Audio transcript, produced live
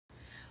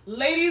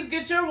Ladies,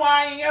 get your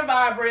wine and your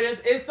vibrators.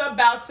 It's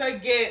about to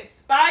get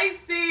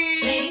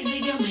spicy. Ladies,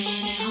 leave your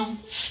man at home.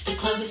 The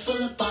club is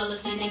full of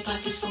ballers and their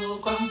pockets full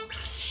grown.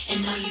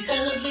 And all you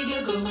fellas, leave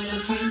your girl with her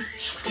friends.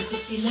 Cause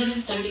it's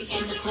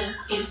 11:30 and the club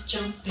is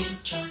jumping.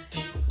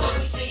 What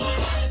we see, you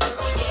got a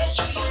girl, yeah, it's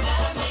true, you got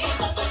a man.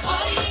 But the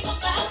party ain't gon'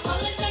 stop, so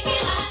let's take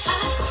it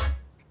high.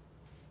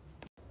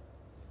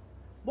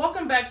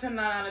 Welcome back to 9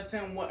 out of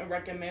 10 Wouldn't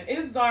Recommend.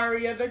 It's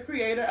Zaria, the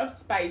creator of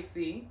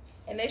Spicy.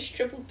 And it's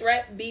Triple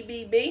Threat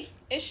BBB.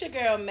 It's your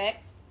girl,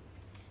 Mac.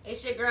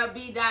 It's your girl,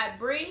 B.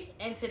 Bree.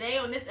 And today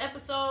on this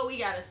episode, we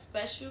got a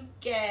special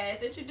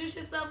guest. Introduce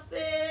yourself,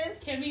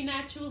 sis. Can we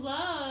natural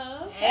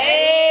love?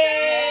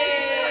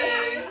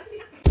 Hey!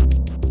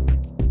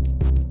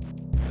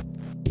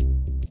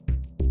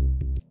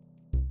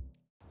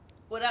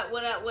 What up?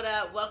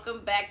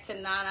 Welcome back to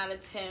 9 out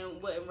of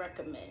 10 Wouldn't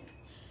Recommend.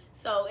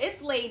 So,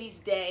 it's Ladies'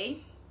 Day.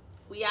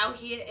 We out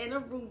here in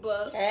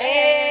Aruba.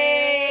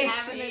 Hey!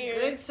 Having a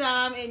good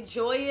time.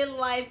 Enjoying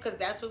life, because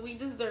that's what we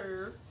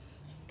deserve.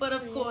 But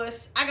of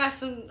course, I got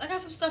some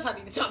stuff I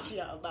need to talk to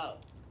y'all about.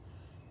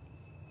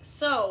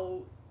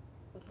 So,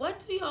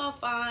 what do y'all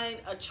find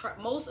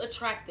most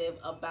attractive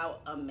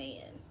about a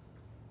man?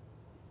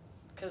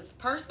 Because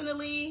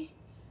personally,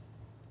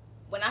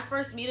 when I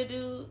first meet a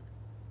dude,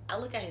 I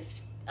look at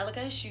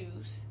his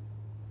shoes,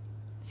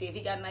 see if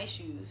he got nice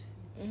shoes,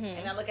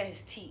 and I look at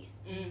his teeth.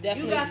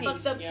 Definitely you got teeth.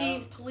 fucked up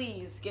teeth,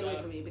 please get away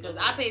from me, because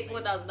I paid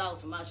 $4,000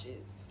 for my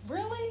shit.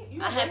 Really?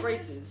 I had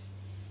braces.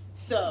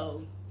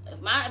 So if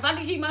I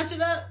can keep my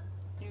shit up,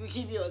 you can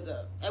keep yours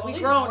up. And we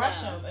grown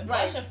brush now. them. And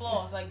Right. brush and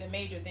floss like the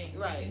major thing.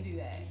 Right. You can do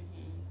that.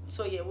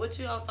 So yeah, what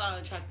you all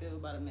find attractive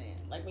about a man?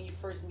 Like when you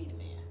first meet a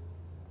man.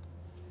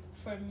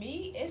 For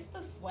me, it's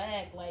the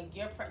swag. Like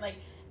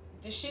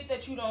the shit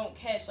that you don't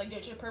catch, like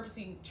that you're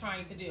purposely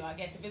trying to do. I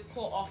guess if it's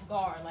caught off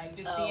guard, like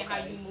just seeing how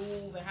you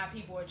move and how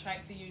people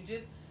attract to you,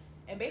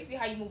 and basically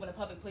how you move in a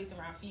public place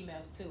around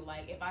females too.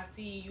 Like if I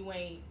see you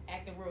ain't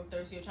acting real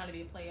thirsty or trying to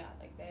be a player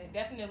like that,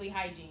 definitely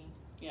hygiene.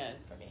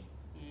 Yes. For me.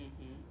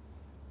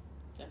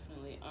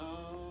 Definitely.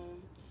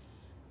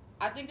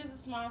 I think it's a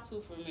smile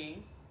too for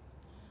me.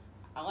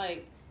 I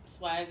like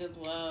swag as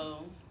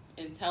well.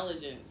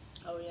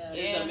 Intelligence. Oh yeah.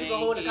 Yeah. You can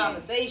hold a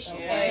conversation.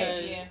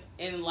 Yeah.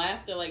 And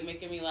laughter, like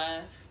making me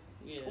laugh.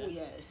 Yeah. Oh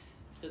yes.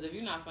 Because if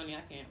you're not funny,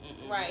 I can't.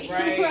 Right.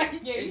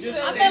 Yeah, you still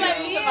I feel like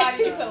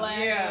somebody you can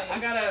laugh I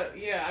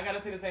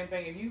gotta say the same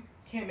thing. If you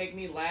can't make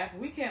me laugh,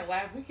 we can't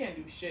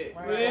do shit.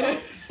 Right.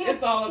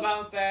 It's all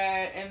about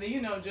that, and then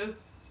your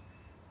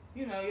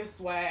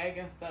swag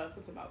and stuff.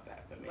 It's about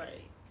that for me.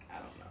 Right. I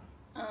don't know.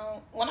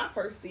 When I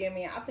first see a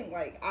man, I think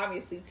like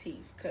obviously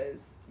teeth,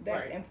 because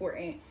that's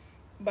important.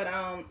 But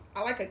I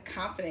like a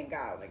confident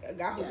guy, like a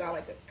guy who got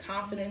like a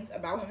confidence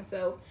about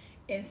himself,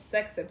 and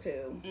sex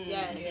appeal.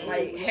 Yes.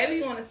 Like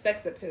heavy on the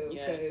sex appeal,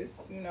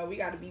 because Yes. we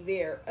got to be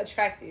there,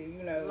 attractive.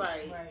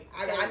 Right.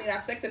 I need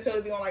our sex appeal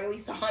to be on like at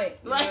least 100.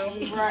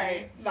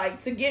 Right.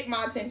 Like to get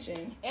my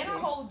attention. And I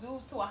hold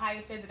dudes to a higher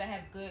standard that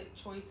have good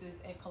choices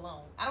in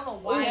cologne. I don't know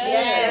why.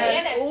 Yes.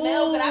 And that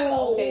smell, but I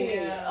go, okay.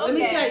 Yeah. Let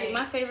me tell you,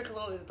 my favorite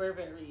cologne is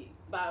Burberry.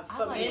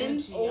 For like men,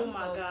 Gucci. oh I'm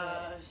my so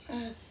gosh,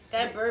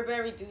 that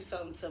Burberry do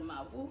something to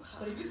my woo.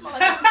 But if you smell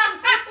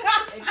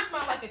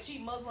like a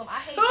cheap Muslim, I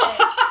hate that.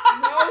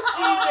 No,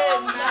 she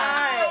did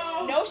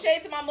not. No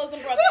shade to my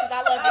Muslim brothers, because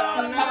I love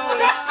y'all. No, Are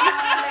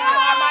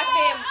my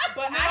family,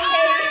 but I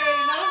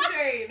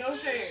No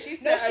shade. She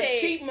said No a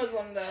shade. cheap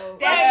Muslim though.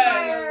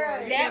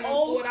 that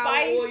Old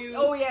Spice.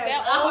 Oh yeah,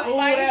 That Old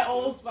Spice. That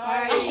Old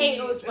Spice. I hate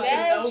Old Spice.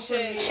 That for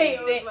shit. me.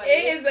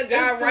 It is a guy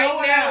Just right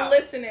throw it now out.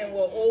 listening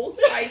with Old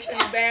Spice in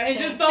the bathroom, And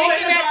just throw it in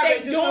thinking the that garbage. they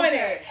Just doing don't it,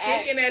 say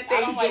thinking that they I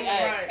don't like doing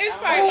it. Axe. It's I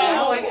probably I don't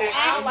horrible. like Axe. I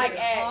don't like Axe is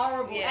Axe.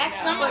 horrible. Yeah.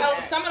 Axe-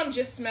 Some of them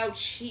just smell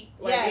cheap.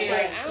 Like,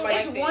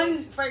 it's like one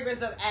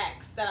fragrance of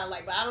Axe that I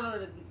like, but I don't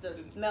know the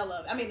smell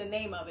of. I mean the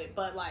name of it,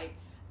 but like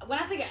when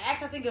I think of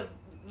Axe, I think of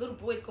little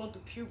boys going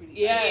through puberty.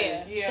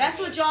 Yes. Yeah. That's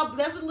what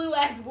little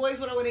ass boys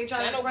put on when they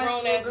try to I know impress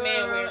grown little ass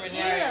man girl. wearing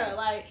Yeah, that.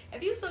 like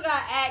if you still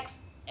got Axe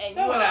and you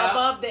Throw it are out.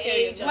 above the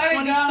age of Let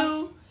it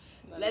go.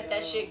 22, let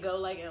that shit go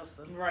like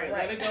Elsa. Right.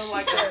 Right. Let it go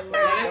like She said Elsa.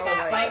 let it go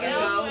Let like it go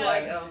Elsa.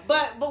 like Elsa.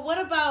 But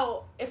what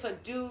about if a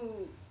dude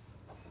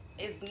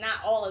is not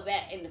all of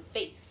that in the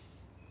face,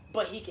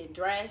 but he can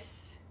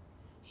dress,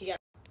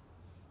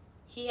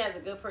 he has a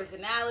good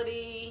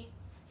personality,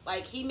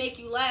 like he make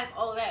you laugh,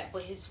 all of that,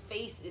 but his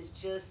face is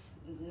just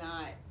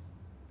not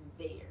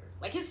there.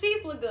 Like his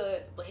teeth look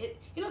good, but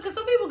because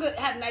some people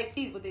have nice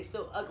teeth, but they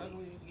still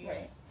ugly.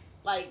 Right.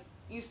 Like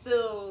you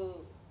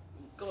still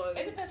going.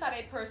 It depends how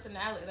their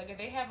personality. Like if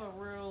they have a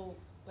real,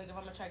 like if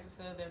I'm attracted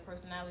to their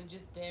personality,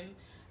 just them,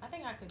 I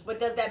think I could. But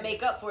does that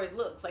make up for his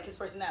looks, like his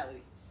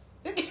personality?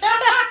 Kim is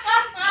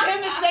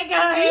shaking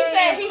her He head.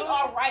 said he's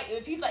all right.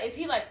 If he's like, is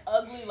he like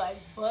ugly, like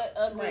butt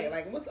ugly? Right,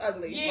 like what's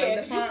ugly? Yeah, like,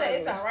 if you said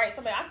it's all right,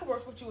 somebody I could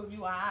work with you if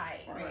you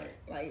alright. Right,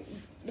 like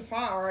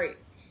define all right.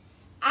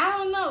 I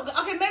don't know.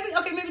 Okay,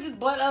 maybe just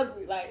butt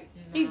ugly. Like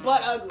he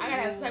butt ugly. I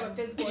gotta have some type of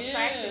physical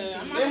attraction to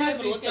I'm you. not gonna be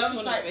able to look at you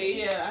in the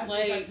face. Yeah,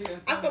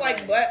 I feel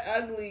like butt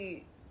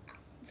ugly.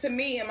 to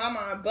me, in my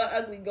mind, butt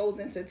ugly goes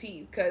into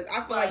teeth. Because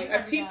I feel like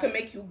a teeth can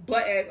make you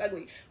butt ass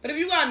ugly. But if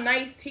you got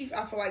nice teeth,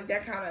 I feel like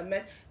that kind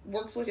of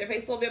works with your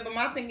face a little bit. But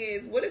my thing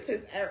is, what is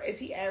is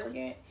he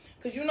arrogant?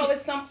 Because you know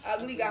there's some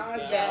ugly guys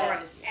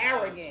that are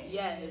arrogant.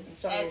 Yes,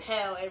 so, as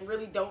hell, and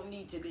really don't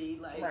need to be.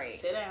 Like,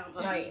 sit down.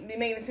 Buddy. Right. They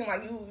make it seem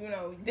like you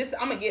know, this,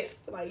 I'm a gift.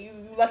 Like, you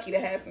lucky to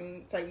have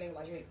some type nigga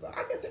like me. So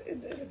I guess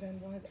it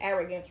depends on his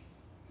arrogance.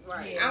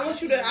 Right. I don't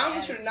want you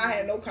to not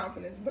have no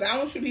confidence, but I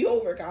want you to be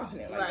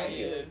overconfident. Like, don't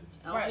get it.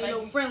 I don't need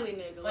no friendly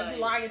nigga. Like,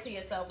 you lying to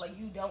yourself. Like,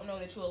 you don't know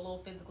that you're a little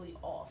physically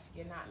off.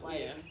 You're not, like...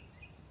 Yeah.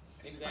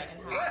 Exactly.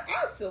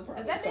 I still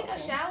probably does that make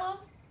us shallow?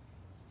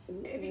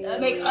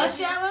 Make us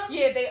shallow?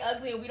 Yeah, if they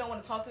ugly and we don't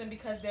want to talk to them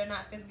because they're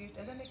not physically.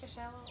 Does that make us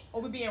shallow?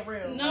 Or we being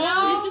real?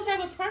 No, we just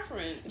have a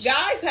preference.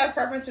 Guys have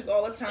preferences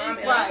all the time,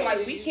 and I feel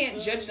like we can't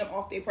judge them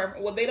off their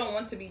preference. Well, they don't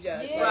want to be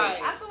judged. Yeah,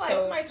 I feel like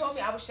somebody told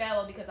me I was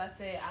shallow because I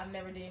said I've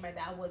never dated anybody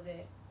that I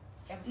wasn't.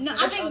 No,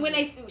 I think when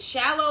they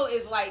shallow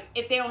is like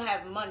if they don't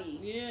have money,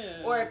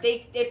 or if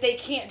they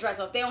can't dress,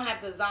 or if they don't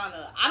have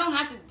designer.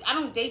 I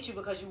don't date you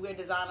because you wear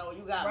designer or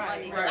you got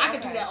money. I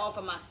could do that all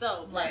for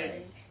myself.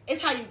 Like,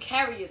 it's how you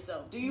carry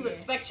yourself. Do you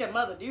respect your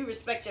mother? Do you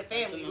respect your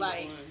family?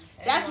 Like,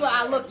 that's what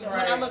I look when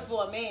I look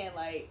for a man.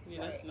 Like,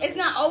 it's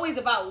not always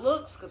about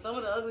looks, because some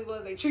of the ugly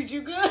ones, they treat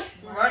you good.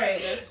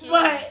 Right, that's true.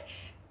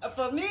 But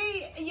for me,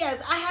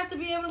 yes, I have to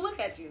be able to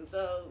look at you.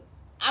 So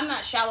I'm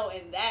not shallow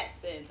in that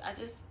sense. I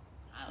just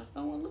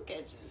don't want to look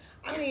at you.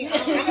 I mean,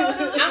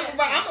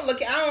 I'm gonna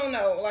look at. I don't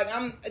know. Like,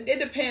 it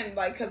depends.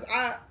 Like, cause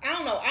I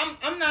don't know.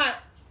 I'm not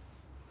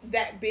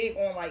that big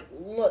on like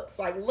looks.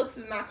 Like, looks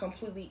is not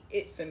completely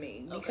it for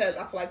me, because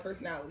I feel like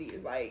personality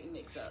is like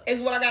mix up.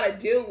 Is what I gotta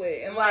deal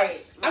with. And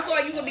like, I feel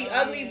like you can be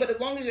ugly, but as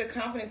long as your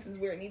confidence is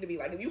where it need to be.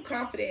 Like, if you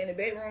confident in the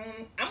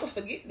bedroom, I'm gonna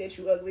forget that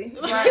you ugly.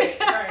 Right.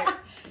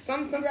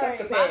 Some stuff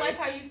to pass. I like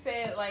how you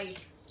said like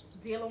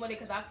dealing with it,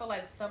 because I feel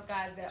like some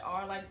guys that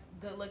are like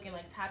good looking,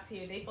 like top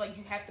tier, they feel like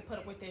you have to put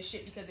up with their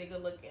shit because they're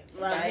good looking.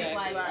 Right. It's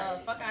like,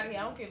 fuck out of here.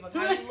 I don't care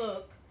how you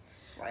look.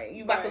 Right.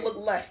 You about to look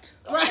left.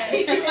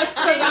 Right.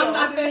 I'm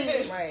not gonna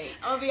be. Right.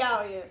 I'm gonna be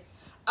out here.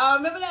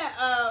 Remember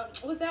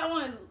that? Was that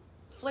one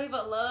Flavor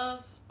of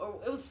Love? Or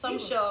it was some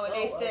show, and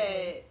they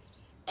said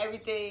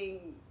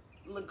everything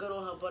looked good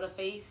on her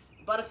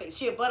Butterface.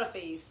 She had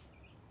Butterface.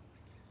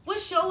 What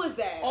show was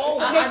that? Oh,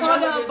 they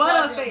called her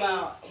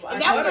Butterface.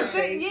 And that was a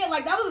thing. Yeah,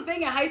 like that was a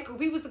thing in high school.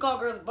 People used to call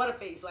girls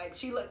Butterface. Like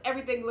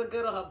everything looked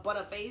good on her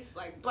Butterface.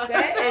 Like Butterface.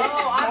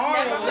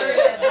 I've never heard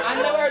that.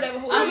 I never heard that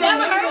before. I've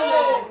never heard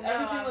that.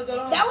 Everything looked good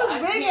on her. That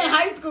was big in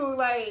high school.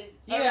 Like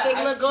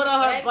everything looked good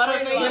on her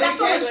Butterface. That's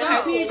from a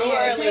show.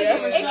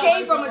 It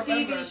came from a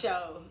TV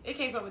show. It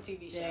came from a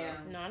TV show.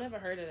 No, I never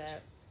heard of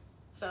that.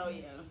 So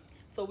yeah.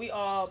 So we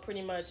all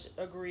pretty much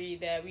agree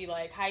that we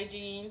like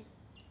hygiene.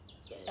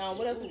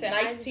 What else we said?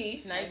 Nice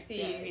teeth. Nice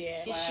teeth,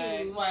 yeah. His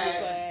shoes.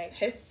 Swag.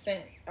 His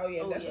scent. Oh,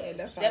 yeah, definitely. Yes.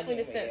 That's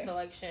definitely the scent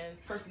selection.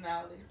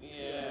 Personality.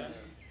 Yeah.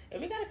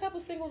 And we got a couple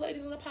single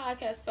ladies on the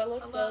podcast,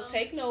 fellas, so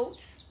take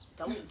notes.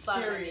 Don't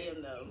slide my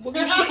DM, though. Well,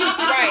 you should,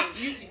 right.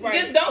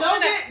 Just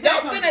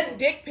don't send a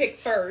dick pic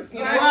first. You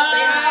know?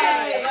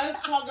 Right.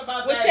 Let's talk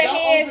about with that. Your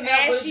Don't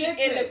hands ashy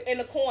in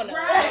the corner.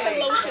 Put some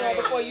lotion on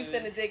before you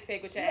send a dick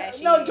pic with your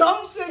ashy. No,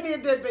 don't send me a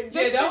dick pic.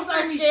 Dick pics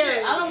are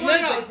scary. I don't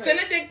want No. Send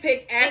a dick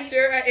pic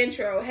after an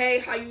intro. Hey,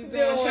 how you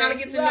doing? Trying to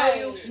get to know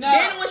you. No.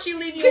 Then when she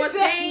leave you on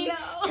scene,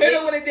 hit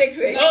her with a dick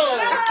pic. Hit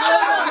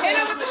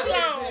her with the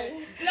slow.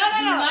 No.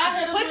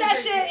 Put that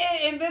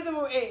shit in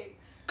invisible ink.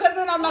 Because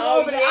then I'm not going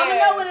to open it. I'm going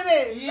to know what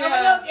it is. Yeah. I'm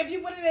going to know if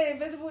you put it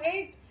in invisible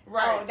ink.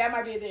 Right. Oh, that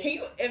might be a dick. Can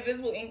you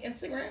invisible ink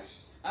Instagram?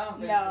 I don't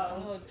think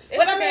No. so.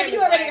 But I mean, if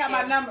you already got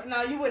my number.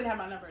 No, you wouldn't have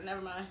my number.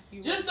 Never mind.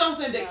 Just don't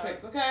send dick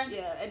pics, okay?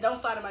 Yeah, and don't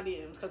slide in my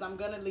DMs because I'm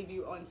going to leave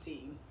you on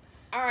scene.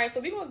 All right, so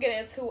we're going to get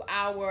into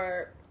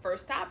our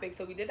first topic.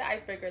 So we did the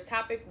icebreaker.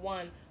 Topic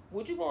 1,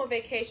 would you go on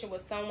vacation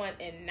with someone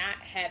and not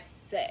have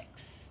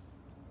sex?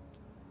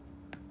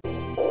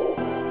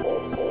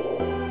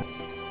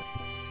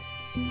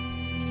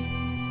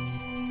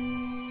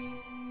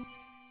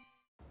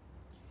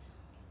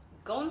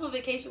 Going on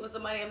vacation with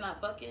somebody I'm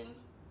not fucking.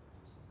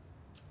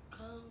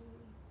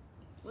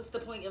 What's the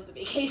point of the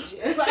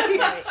vacation?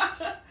 Like,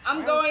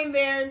 I'm going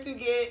there to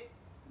get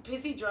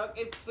pissy drunk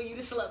and for you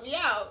to slut me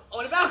out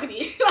on the balcony.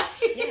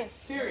 Like,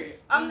 Yes. Period.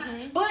 I'm not,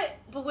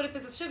 but what if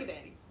it's a sugar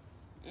daddy?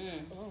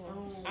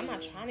 I'm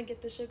not trying to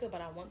get the sugar,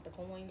 but I want the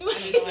coins.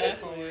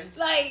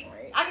 Like,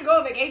 I could go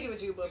on vacation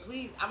with you, but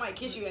please, I might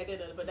kiss you at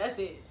dinner, but that's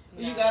it.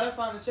 You gotta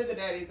find the sugar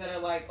daddies that are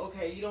like,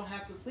 okay, you don't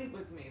have to sleep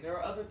with me. There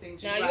are other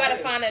things. Now you gotta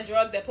find that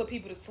drug that put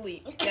people to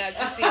sleep. That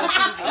you see on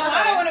TV.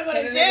 I don't want to go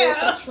to jail.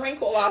 Some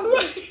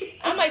tranquilizer.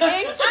 I'm like,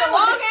 babe, you took a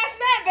long ass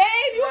nap,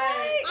 babe. You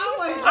right? I don't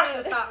want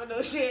to stop with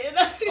no shit.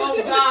 Oh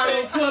God,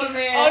 don't kill the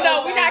man. Oh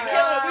no, we're not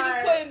killing him. We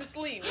just put him to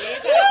sleep. We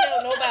ain't trying to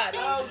kill nobody.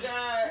 Oh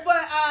God.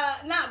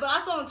 But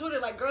I saw on Twitter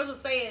like girls were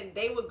saying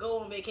they would go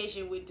on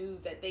vacation with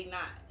dudes that they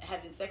not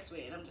having sex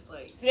with, and I'm just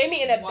like, do they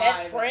mean in a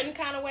best friend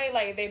kind of way?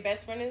 Like if their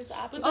best friend is the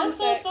opposite? But that's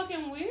so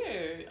fucking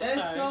weird.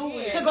 That's so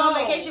weird. to go on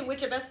vacation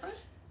with your best friend.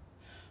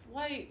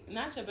 like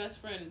not your best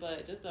friend,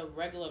 but just a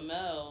regular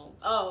male.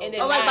 And then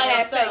like by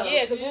yourself.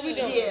 Yeah, because what we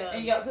doing? Yeah.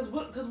 And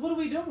because what are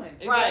we doing?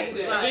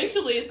 Exactly. Right.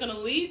 Eventually, it's gonna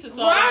lead to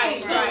something.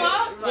 Right.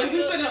 Right. Because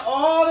we spending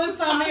all this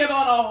time together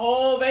on a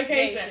whole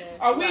vacation.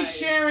 Are we Right.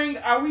 sharing?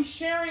 Are we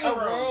sharing a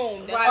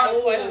room? That's the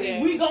whole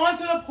question. We going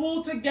to the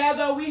pool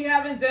together. We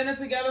having dinner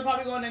together.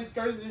 Probably going to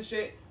excursions and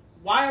shit.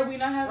 Why are we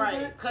not having Right,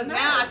 sex? because No.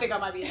 now I think I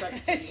might be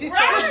attracted to you.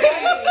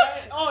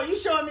 Right. Oh, you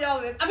showing me all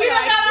of this. I We mean,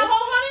 done like, had a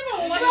whole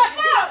honeymoon. What the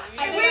fuck? And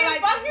And we then,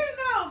 ain't like, fucking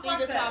know. see, Fuck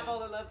this is why I that.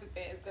 fall in love too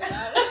fast.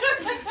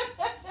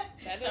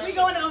 We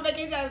going on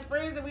vacation as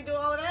friends and we do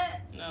all of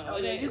that? No. Oh,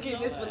 yeah, you it's get no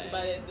this pussy way.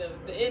 by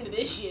the end of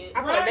this shit.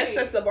 I feel like that Right.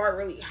 sets the bar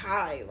really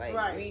high. Like,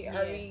 Right. we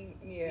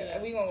Yeah.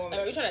 are we gonna go on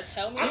Are you trying to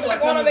tell me? I'm like not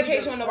going on coming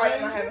vacation with with your nobody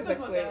I'm not friends. having Get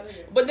sex the fuck outta with.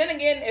 here. But then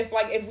again,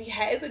 if we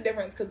had, it's a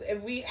difference because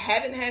if we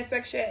haven't had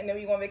sex yet and then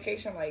we go on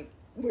vacation, like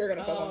we're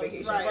gonna fuck on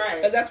vacation, right.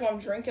 Because that's when I'm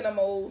drinking the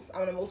most.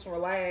 I'm the most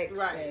relaxed,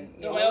 Right. And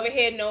you The know, way over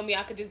here know me,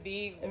 I could just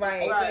be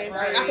right, open, right,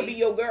 right. free. I could be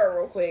your girl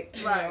real quick,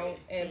 you Right. know,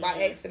 and by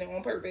accident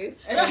on purpose.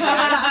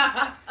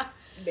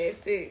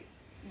 That's it.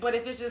 But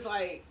if it's just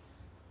like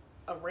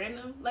a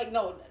random, like,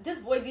 no, this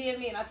boy DM'd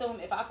me and I told him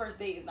if our first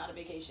date is not a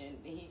vacation,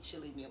 then he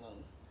should leave me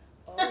alone.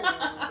 Oh,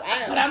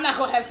 wow. But I'm not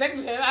going to have sex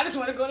with him. I just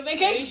want to go to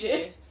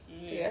vacation.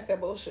 See, that's that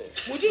bullshit.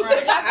 Would you? Right.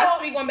 Would y'all I go,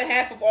 speak on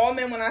behalf of all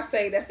men when I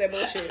say that's that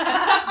bullshit.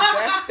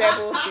 That's that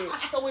bullshit.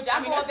 so would y'all I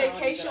mean, go on that's not a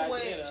vacation good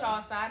with idea, though.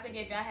 y'all side nigga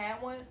if y'all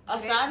had one? A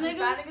Do side do nigga?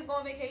 Side niggas go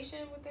on vacation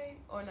with they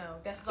or no?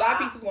 That's Side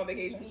pieces go on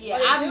vacation. Yeah,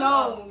 What I've do?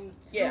 known.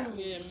 Yeah. dudes.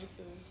 Yeah, me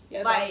too.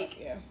 Yes, Like-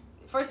 yeah.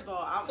 First of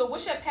all, I'm, So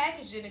what's your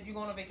package then if you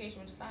go on a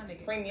vacation with your side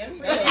nigga? Premium.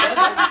 that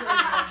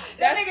nigga That's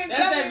that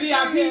definitely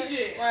VIP premium.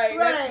 shit. Right,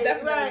 Right,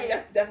 that's right.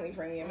 definitely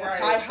premium.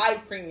 That's Right. high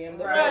premium.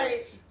 The fuck?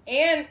 Right.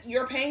 And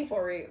you're paying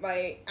for it.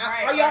 Like,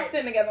 Right, are y'all right.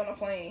 sitting together on a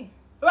plane?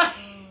 Right.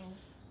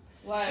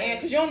 Like, And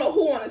because you don't know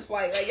who on this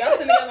flight. Like, y'all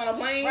sitting together on a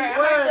plane. Right, I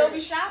Word. might still be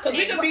shopping. Because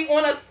we could be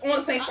on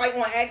the same flight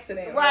on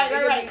accident. Right, Like, it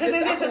right, could right. be Because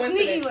just it's a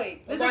sneaky coincidence.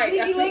 link. This Right, is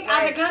a sneaky that's link it,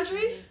 out right. the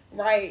country.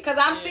 Right. Because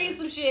I've seen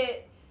some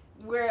shit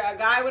where a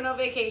guy went on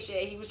vacation.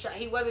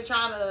 He wasn't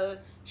trying to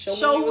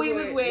show who he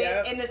was with,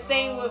 Yep. and the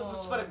same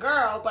was for the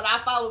girl. But I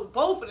followed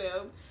both of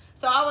them,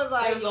 so I was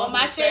like They was on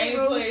my the same shade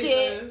room places.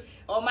 shit,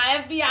 on my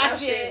FBI That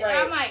shit, shit, and right.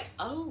 I'm like,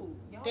 oh,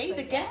 Y'all they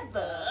together.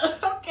 together,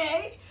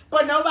 okay.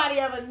 But nobody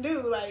ever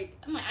knew. Like,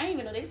 I'm like, I didn't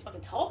even know they was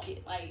fucking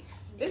talking. Like,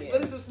 this Yeah.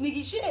 really some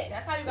sneaky shit.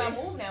 That's how you gotta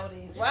move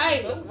nowadays.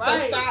 Right, So,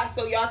 right.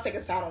 so y'all take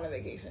a side on a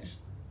vacation.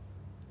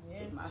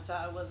 If my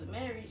side wasn't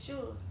married,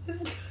 sure.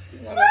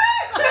 Right.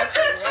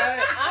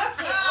 I'm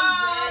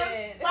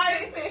dead.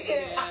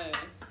 Yes.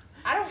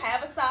 I don't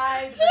have a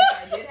side, but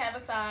if I did have a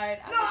side,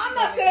 No, I'm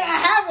not saying I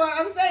have one.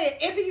 I'm saying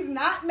if he's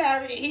not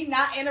married, he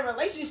not in a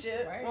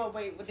relationship. Right. Well,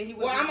 wait, but then he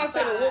would. Well, I'm gonna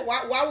say,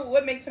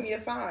 what makes him your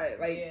side?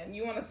 Like, Yeah.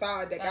 you on a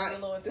side that Gotta be a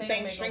little got the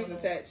same entanglement strings going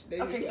on. attached.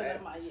 There Okay, you so go.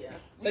 that might, yeah.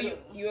 So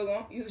you were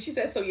going? She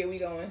said, so yeah, we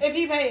going. If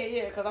he pay it,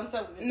 yeah, because I'm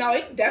telling you. No,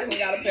 he definitely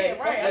gotta pay.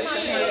 Yeah, right. Fuck I'm that not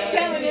shit. paying.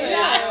 Telling him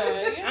now.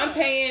 Yeah. I'm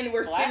paying.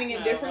 We're Black sitting in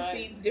now, different right.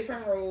 seats,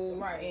 different rows,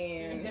 Right.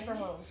 and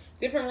Different roles.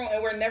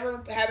 and we're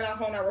never having our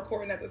phone out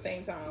recording at the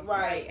same time.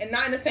 Right. Like, and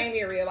not in the same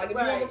area. Like, if you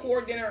Right. want to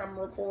record dinner, I'm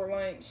gonna record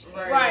lunch.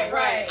 Right.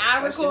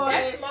 I That's record.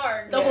 That's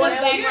smart. The Yeah. ones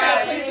That that we cry. gotta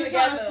put Yeah, it you're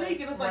trying to together. sneak,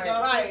 and it's like Right.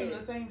 y'all Right. doing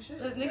the same shit.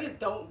 Because niggas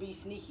don't be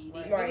sneaky. They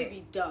Right. really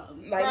be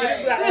dumb. Like, Right. niggas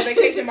be like on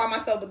vacation by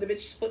myself, but the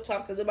bitch flip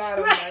flops at the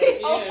bottom. Right.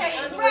 Like, Okay,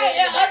 Yeah. underwear Right,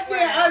 in and the us being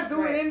background. us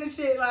zooming Right. in the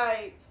shit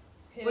like,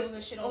 Hills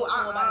and shit on oh, the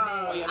floor by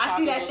the Or bed. your I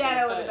see that pocketbook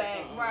shadow in cut the or back.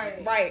 something.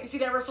 Right. right. You see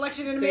that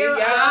reflection in the See, mirror?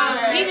 yeah,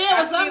 Ah, he there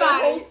I with see the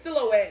somebody. whole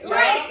silhouette.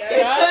 Right.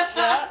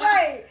 Yeah.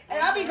 Right.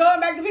 And I be going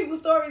back to people's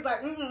stories like,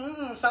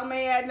 something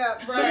ain't adding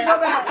up. Right. Then you go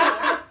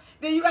back.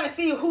 Then you gotta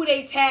see who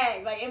they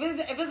tag. Like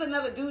if it's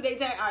another dude they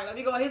tag, all right, let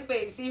me go on his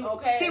page, see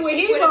Okay. see what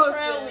he See where the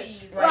trail posted.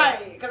 leads. Right.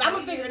 Because I'm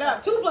gonna figure it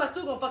out. 2 +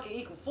 2 gonna fucking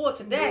equal 4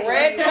 today.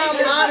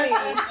 Breadcrumb mommy.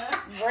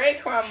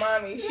 Breadcrumb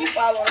mommy. She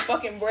following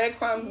fucking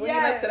breadcrumbs leading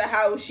us to the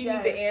house. She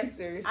need the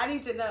answers. I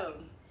need to know.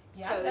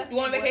 Yeah, I You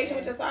want a vacation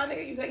with definitely your side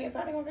nigga? You taking your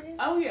side nigga on vacation?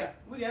 Oh yeah,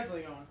 we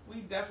definitely going. We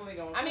definitely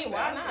going. I mean,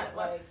 why not?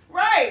 Like,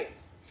 right.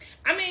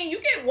 I mean,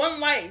 you get one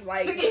life.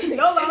 Like,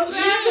 YOLO.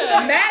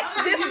 max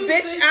this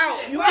bitch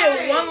out. You get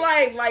Right. one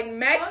life. Like,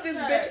 max this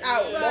bitch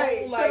out. Right.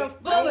 Don't, like, To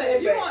the don't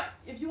fullest. go back.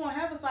 If you want to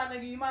have a side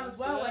nigga, you might as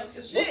well like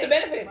it's What's shit. the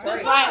benefits?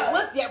 Right.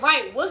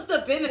 Right. What's the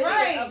benefit?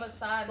 Right. of a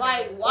side.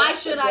 Like, nigga. why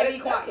That's should a I good- be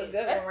that's a quiet?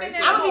 good Let's one right spin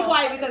there. it I'm gonna be Oh.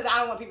 quiet because I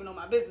don't want people to know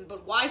my business.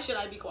 But why should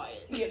I be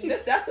quiet? Yeah,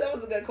 that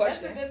was a good That's a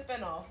question. good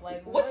spinoff.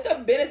 Like, What's the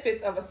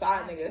benefits of a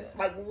side nigga?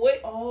 Like, what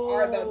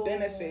are the Oh.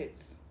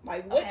 benefits?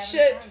 Like, having a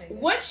side nigga.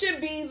 what should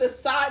be the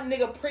side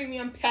nigga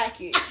premium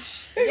package?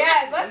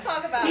 Yes, let's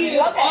talk about He it.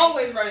 is Okay.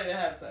 always ready to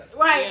have sex.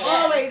 Right.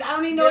 Yes. Always. I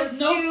don't need no There's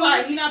excuse. no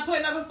fight. He not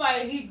putting up a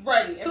fight. He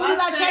ready. As soon as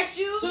I text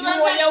you, soon you as I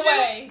on text your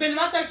you, way. Then if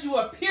I text you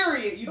a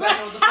period, you better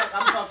know what the fuck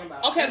I'm talking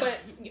about. Okay, but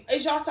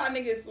is y'all side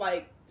niggas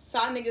like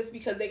side niggas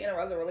because they in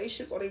other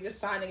relationships, or they just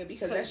side nigga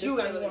because that's just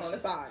something you want on the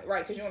side,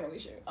 right? Because you're in a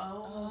relationship.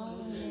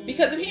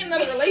 Because if he in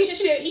another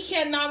relationship, he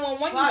can't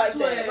 911 you like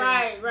that.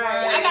 Right.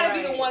 Yeah, I gotta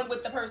be the one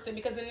with the person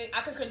because then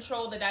I can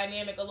control the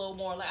dynamic a little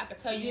more. Like I could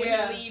tell you when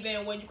you're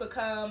leaving, when you could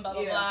come, blah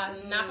blah blah.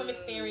 Not from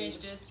experience,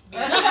 just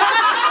disclaimer.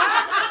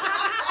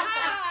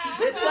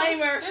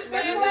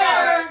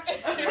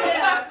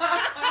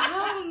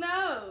 I don't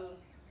know.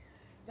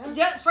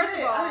 First of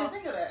all, I didn't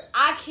think of that.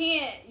 I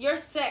can't. Your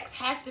sex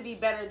has to be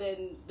better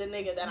than the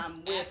nigga that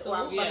I'm with.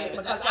 Absolutely. Or I'm fucking, Yeah,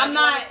 because that's why I'm you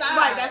not on the side.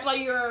 right. That's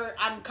why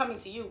I'm coming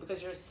to you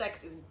because your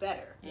sex is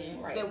better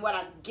than what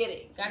I'm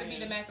getting. Gotta be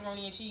the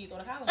macaroni and cheese or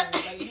the collard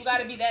greens. Like you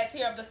gotta be that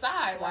tier of the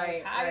side,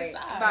 like high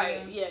side.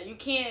 Right. Yeah. You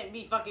can't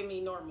be fucking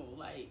me normal.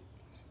 Like.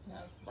 No,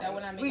 that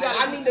would not make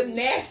I mean the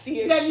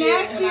nastiest the shit.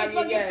 nastiest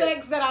fucking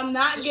sex that I'm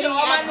not getting. All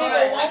my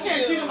nigga I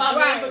can't cheat on my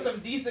man for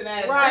some decent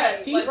ass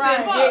sex. Decent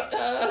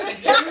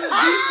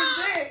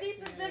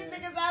dick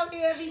niggas out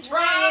here be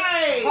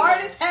trying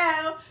hard as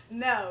hell.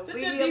 No, Sit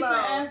leave your me decent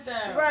alone. ass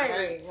down.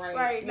 Right.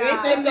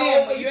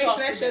 You ain't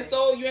snatch your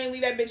soul. You ain't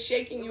leave that bitch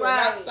shaking. You are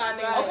not side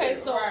nigga. Okay,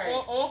 so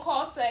on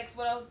call sex,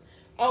 what else?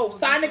 Oh,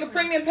 side nigga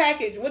premium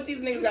package. What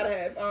these niggas gotta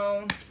have?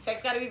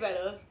 Sex gotta be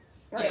better.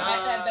 Right. You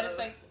have to have better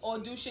sex or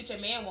do shit your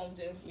man won't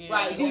do. Yeah.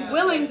 Right. Be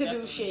willing to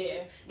do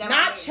shit.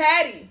 Not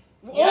chatty.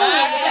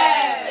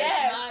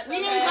 Yes. We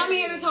didn't come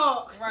here to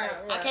talk. Right.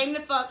 I came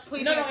to fuck.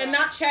 Please. No, and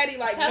not chatty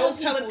like telling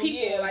no telling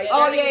people. yeah. Like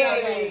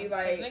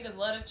Like niggas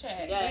love to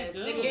chat. Yes.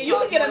 Yeah, you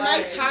can get a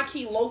nice high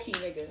key, low key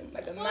nigga,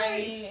 like a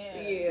nice,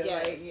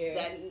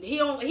 That he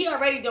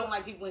already don't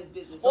like people in his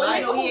business. Or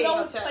nigga who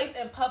knows his place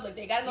in public.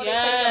 They gotta know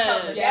their place in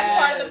public.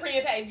 That's part of the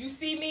premium package. If you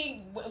see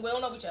me, we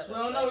don't know each other. We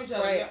don't know each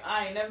other. Right.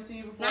 I ain't never seen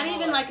you before. Not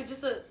even like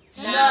just a.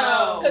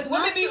 No. Because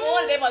women be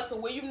on, they must, so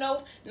where you know,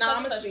 nah,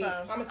 I'm I'ma speak.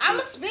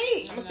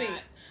 I'ma speak.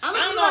 I'm I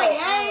don't know. like,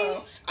 hey.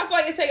 I feel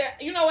like it take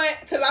a, you know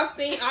what? Because I've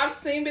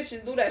seen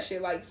bitches do that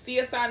shit. Like, see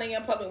a side nigga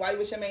in public, while you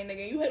with your main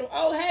nigga, you hit him.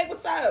 Oh, hey,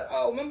 what's up?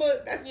 Oh, remember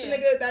that's the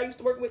nigga that I used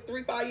to work with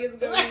 3-5 years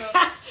ago. You know,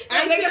 I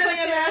ain't seen that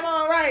nigga that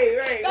long. Right.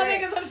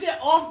 That nigga some shit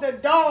off the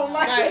dome.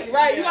 Like,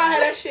 right. You gotta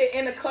have that shit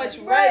in the clutch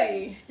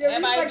ready. Your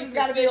reflexes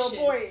gotta be on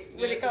point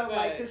when it comes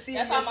like to see.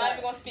 That's how I'm not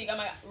even gonna speak. I'm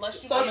like,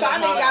 let's. So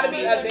side nigga gotta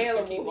be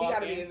available. He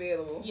gotta be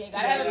available. Yeah,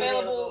 gotta have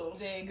available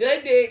dick.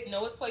 Good dick.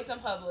 Know his place in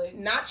public.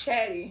 Not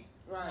chatty.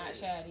 Right. Not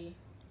chatty.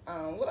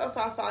 What else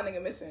our side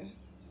nigga missing?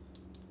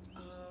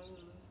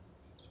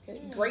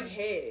 Great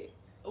head.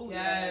 Oh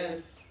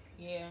yes.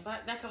 Yeah.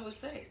 But that comes with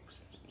sex.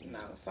 No,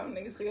 some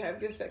niggas could have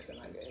good sex and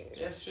not good head.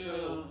 That's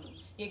true.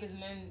 Yeah, because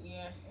men, You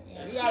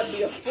gotta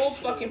be a full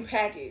fucking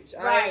package.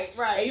 Right.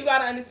 And you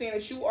gotta understand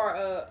that you are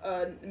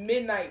a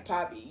midnight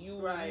poppy.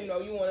 You know,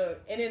 you wanna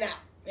in and out.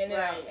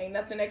 Ain't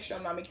nothing extra.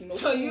 I'm not making no.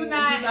 So you're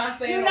not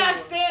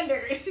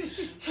standard.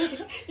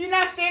 You're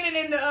not standing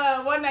in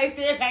the one night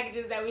stand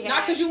packages that we have.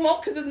 Not because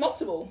it's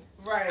multiple.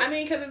 Right. I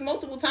mean, because it's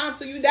multiple times.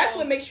 So that's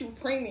what makes you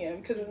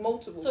premium, because it's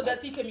multiple. So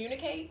does he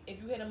communicate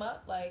if you hit him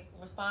up? Like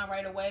respond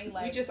right away?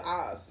 Like we just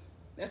eyes.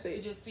 That's it.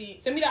 You just see.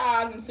 Send me the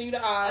eyes and send you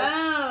the eyes.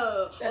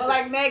 Oh, or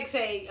like Meg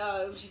say,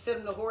 she sent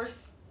him the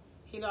horse.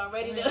 You know, I'm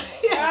ready to.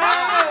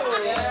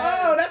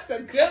 Oh, that's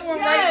a good one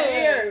right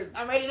there.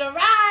 I'm ready to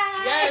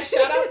ride. Yeah,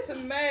 shout out to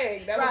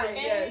Meg. That was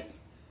yes.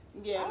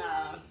 Yeah,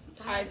 nah.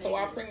 Alright, so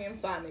our premium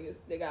side niggas,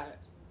 they got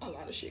a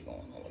lot of shit going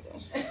on with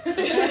them. But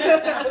you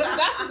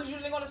got to, because you're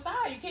the nigga on the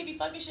side. You can't be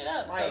fucking shit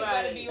up. Right. So you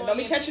gotta be on Don't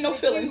be catching no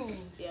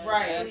feelings. Yes,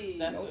 right.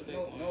 That's a big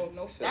one.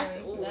 No feelings. That's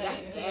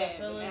bad.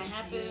 Feelings, that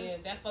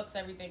happens. Yeah, that fucks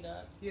everything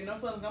up. Yeah, no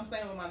feelings. I'm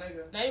staying with my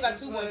nigga. Now you got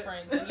 2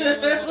 boyfriends.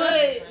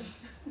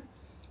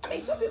 I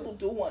mean, some people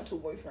do want 2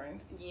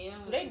 boyfriends. Yeah.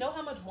 Do they know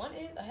how much one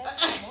is? I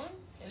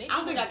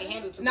don't think I can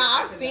handle 2. Nah,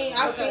 I've seen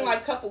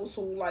like couples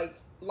who like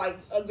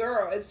a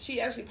girl.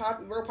 She actually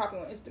real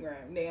popular on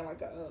Instagram. They in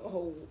like a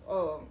whole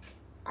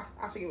I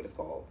forget what it's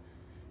called.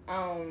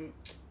 I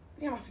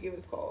forget what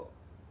it's called.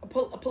 A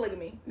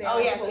polygamy.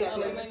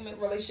 Polygamous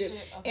relationship.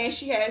 Okay. And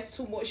she has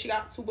 2 more. She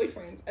got 2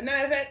 boyfriends. And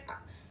matter of fact,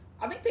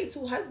 I think they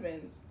 2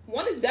 husbands.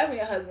 One is definitely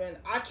a husband.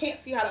 I can't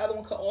see how the other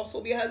one could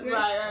also be a husband.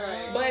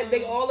 Right. But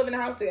they all live in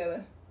the house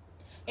together.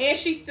 And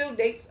she still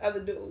dates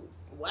other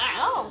dudes. Wow.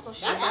 Oh, so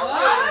she's That's out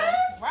there.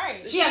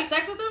 Right. She has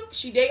sex with them?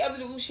 She date other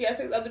dudes. She has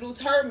sex with other dudes.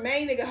 Her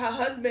main nigga, her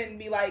husband,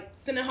 be like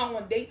sending her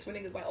on dates with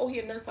niggas like, oh, he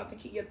a nurse, I can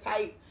keep you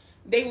tight.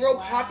 They real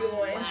popular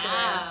on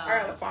Instagram.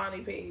 I got a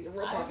funny page.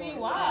 Real popular. I see. on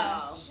Instagram.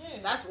 Wow.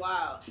 Shit. That's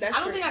wild. That's I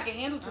don't crazy. think I can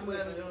handle 2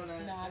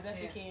 boyfriends. Nah, I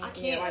definitely can't. I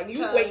can't. Yeah, like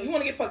because... you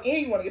want to get fucked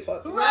and you want to get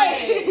fucked.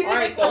 Right. All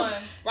right, so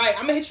right,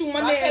 I'm gonna hit you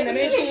Monday and I'm gonna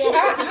hit you on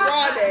fucking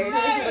Friday.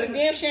 Right. But the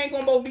damn shit ain't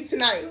gonna both be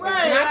tonight.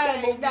 Right. Not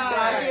gonna both be Nah,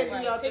 tonight.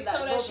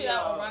 Tiptoe that shit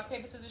out on rock,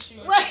 paper, scissors,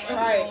 shoot.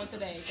 Right. Going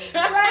today.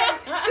 Right.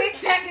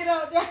 Tic-tac it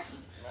up.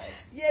 Yes.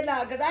 Yeah,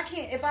 nah, because I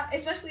can't,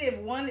 especially if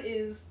one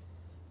is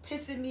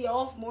pissing me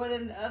off more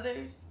than the other,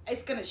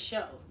 it's gonna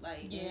show.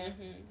 Like, Yeah.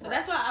 So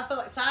that's why I feel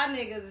like side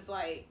niggas is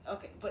like,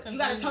 okay, but you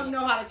gotta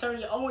know how to turn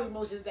your own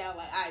emotions down.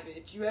 Like, alright,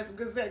 bitch, you had some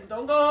good sex.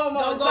 Don't go home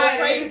all Don't go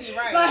excited. crazy,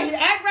 right? Like,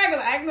 act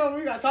regular, act normal.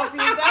 You gotta talk to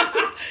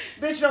yourself.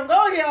 Bitch, don't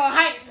go here all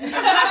hype. You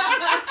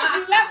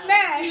left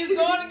mad. He's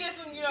going to get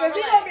some, you know, Cause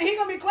he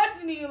gonna be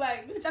questioning you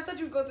like, bitch, I thought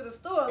you would go to the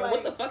store. Like, Like,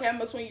 what the fuck happened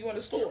between you and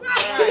the store?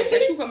 Right.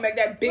 That you come back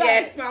that big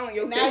ass smile on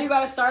your face. now you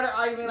gotta start an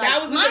argument like,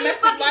 That was a mind your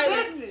domestic fucking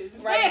violence.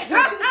 business.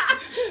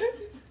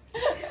 Right.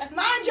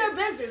 Mind your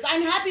business.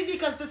 I'm happy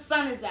because the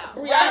sun is out.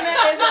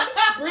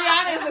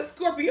 Brianna is a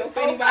Scorpio for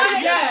anybody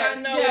who does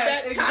not know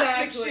that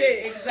toxic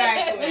shit.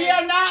 Exactly. We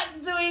are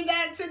not doing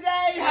that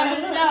today.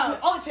 No.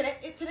 Oh, today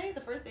is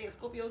the first day of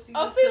Scorpio season.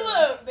 Oh, see, so-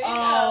 look. There you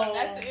go.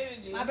 That's the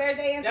energy. My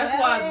birthday in That's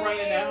 12 why it's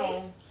raining at days.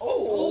 home.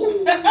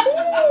 Oh.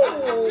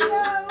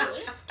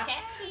 It's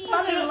catty. If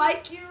I didn't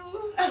like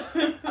you,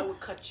 I would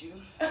cut you.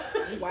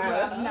 Wow.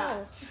 That's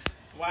not.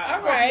 Wow. All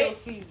Scorpio right.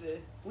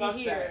 season. We Fuck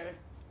here.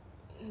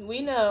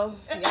 We know.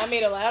 Y'all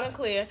made it loud and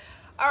clear.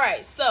 All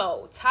right,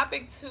 so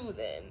topic 2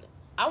 then.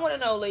 I want to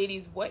know,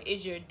 ladies, what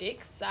is your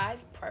dick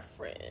size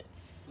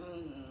preference?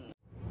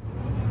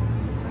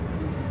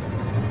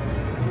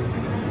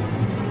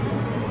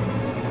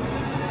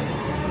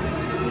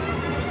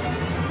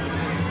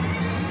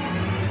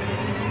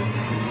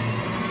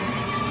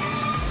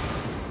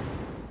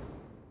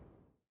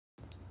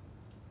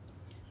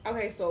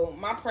 Okay, so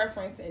my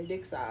preference in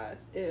dick size,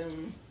 yeah,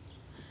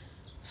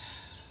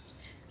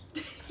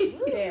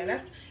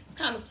 it's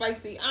kind of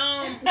spicy.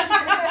 I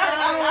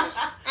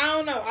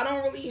don't know. I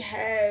don't really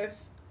have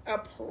a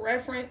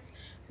preference,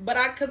 but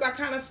because I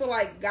kind of feel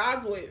like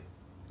guys with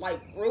like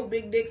real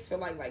big dicks feel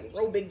like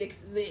real big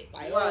dicks is it,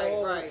 like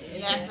Right.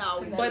 And that's not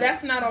always. But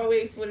that's not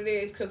always what it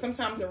is, because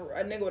sometimes a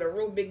nigga with a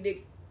real big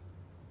dick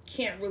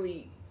can't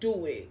really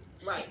do it.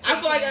 Right. I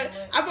feel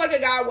like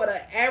a guy with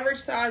an average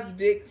size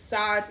dick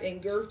size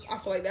and girth, I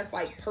feel like that's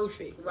like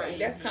perfect. Right.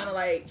 That's kind of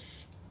like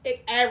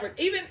average.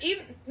 Even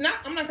not.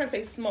 I'm not gonna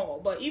say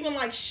small, but even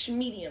like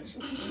medium.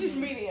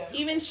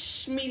 Even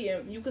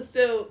medium, you could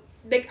still.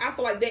 I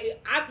feel like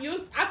I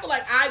feel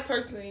like I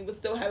personally would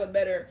still have a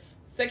better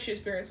sexual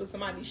experience with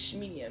somebody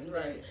medium.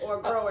 Right. Or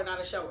a grower,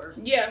 not a shower.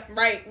 Yeah.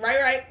 Right.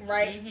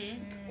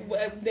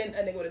 Then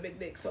a nigga with a big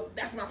dick. So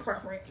that's my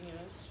preference.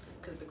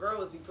 Because the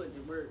growers be putting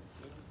in work.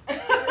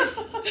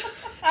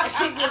 That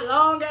shit get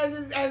long as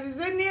it's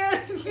in there.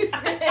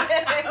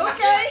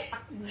 Okay.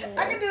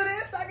 I can do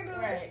this.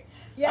 Right.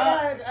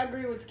 Yeah, I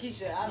agree with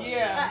Keisha. An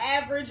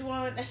average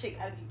one, that shit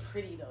gotta be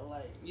pretty though.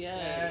 Like,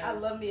 Yes. I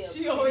love me a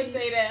She always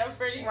say that.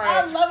 Pretty. Right.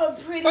 I love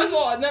a pretty. First of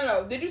all,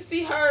 no. Did you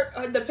see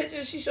the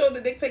picture she showed,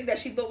 the dick pic that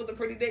she thought was a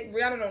pretty dick?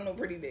 Rihanna don't know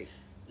pretty dick.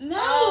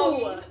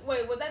 No.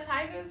 Wait, was that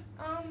Tiger's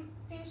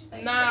penis? She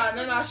said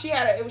Nah. She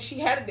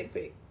had a dick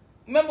pic.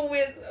 Remember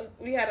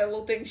we had a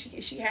little thing.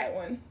 She had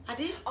one. I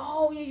did.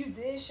 Oh yeah, you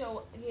did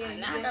show. Yeah,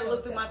 Now I gotta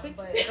look through my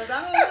pictures but- because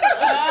I don't know.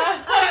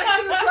 I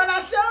gotta see which one I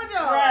showed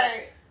y'all.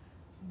 Right.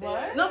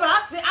 What? No, but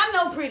I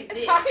know pretty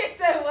dicks. Sorry,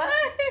 said what?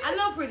 I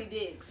know pretty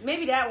dicks.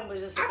 Maybe that one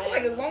was just. I feel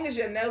like as long as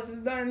your nails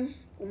is done,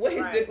 what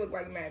his Right. dick look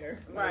like matter.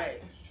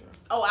 Right. That's true.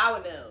 Oh,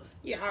 our nails.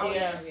 Yeah.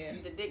 Yes.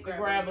 Yeah. The dick The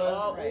grabbers. grabbers.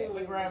 Oh, right. ooh.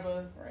 The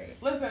grabbers. Right.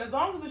 Listen, as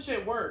long as the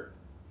shit work,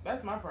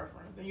 that's my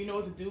preference. And you know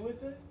what to do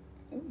with it.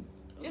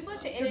 Just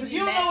let your Because energy. if you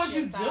don't know match what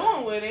your you're size.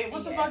 doing with it,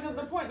 what the Yeah. fuck is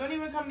the point? Don't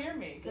even come near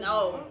me. 'Cause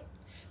No.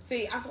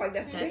 See, I feel like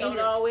that's That dangerous. don't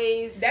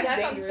always. That's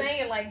That's what I'm dangerous.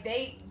 saying. Like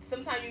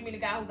sometimes you meet a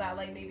guy who got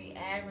like maybe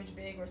average,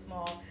 big, or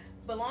small.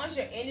 But long as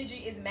your energy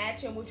is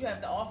matching what you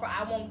have to offer,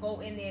 I won't go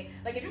in there.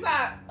 Like if you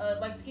got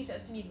like Takesha,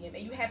 a medium,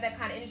 and you have that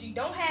kind of energy,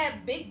 don't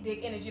have big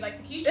dick energy like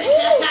Takesha.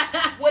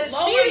 With a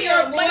Lower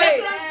your medium, like, that's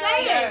what I'm voice.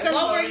 saying. Yeah. 'Cause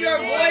Lower your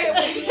voice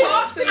when you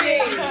talk to me.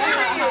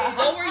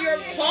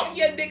 Talk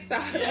your dick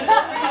size.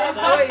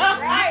 Lower your voice.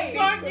 Right.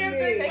 Talk your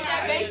dick Take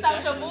that size. bass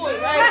out your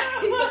voice.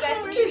 Right. But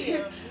that's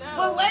medium. No.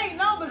 But wait,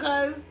 no,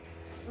 because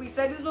we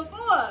said this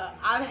before.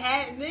 I've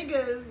had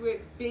niggas with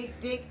big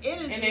dick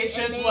energy, And it just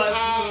they was.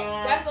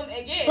 had, That's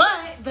something. Yeah.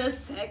 but the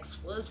sex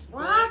was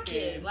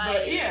rocking. Like,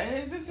 But yeah,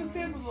 his pants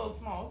is a little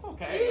small. It's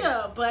okay.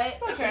 yeah, but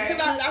It's okay. Because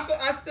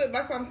I still,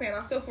 that's what I'm saying.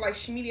 I still feel like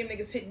medium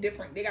niggas hit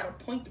different. They got a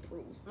point to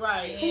prove.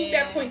 right. Prove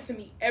that point to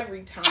me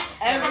every time.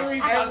 Every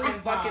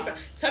fucking time.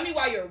 Tell me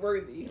why you're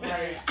worthy.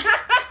 Like,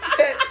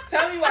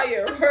 tell me why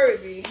you're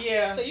worthy.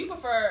 Yeah. So you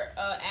prefer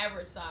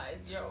average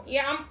size, Joe?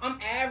 Yeah, I'm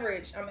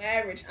average. I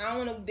don't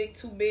want no dick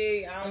too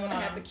big. I don't want to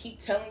have to keep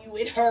telling you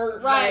it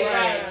hurt. Right, Like,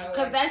 right. like-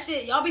 Because that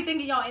shit, y'all be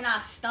thinking y'all in our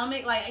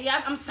stomach. Like,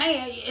 yeah, I'm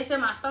saying it's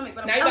in my stomach,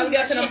 but I'm Now you telling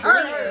about to you get that up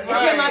shit to hurt. them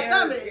It's in my Right.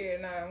 stomach. Yeah,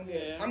 nah, I'm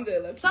good. Yeah. I'm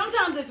good. Let's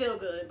Sometimes it feel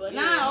good, but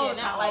not all the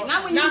not time. all Like, the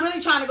not when time. you're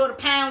really trying to go to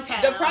Pound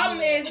Town. The problem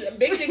is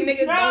big dick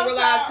niggas don't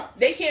realize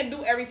they can't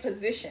do every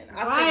position.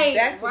 I think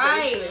that's what the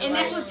right. issue is. And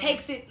that's Like, what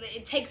takes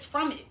it takes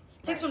from it.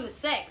 Takes from the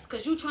sex,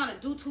 because you trying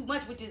to do too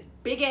much with this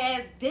big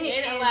ass dick.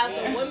 It allows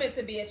the woman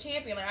to be a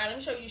champion. Like, all right, let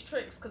me show you these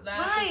tricks, because I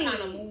can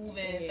kind of move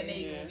and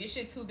finagle. This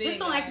shit too big. Just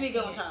don't ask me to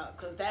get on top,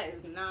 because that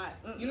is not.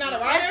 You're not a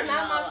rider? That's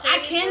not my favorite.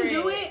 I can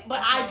do it,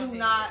 but I do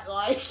not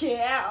like it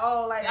at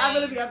all. Like, I'm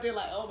going to be up there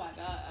like, oh my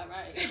God, all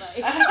right.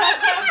 Like,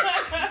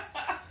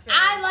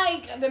 I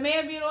like the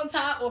man being on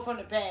top or from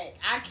the back.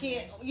 I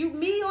can't.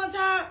 Me on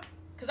top?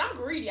 Because I'm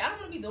greedy. I don't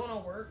want to be doing no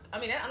work. I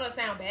mean, that don't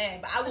sound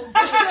bad, but I will do it.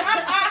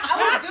 I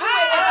will do it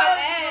if I'm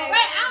asked.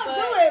 Right, I'll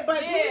do it, but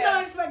please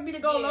don't expect me to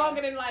go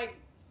longer than like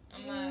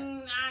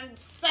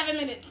 7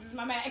 minutes is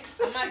my max.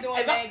 I'm not doing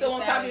if I'm still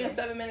on top of you in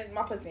 7 minutes,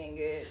 my pussy ain't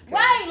good.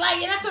 Right, like,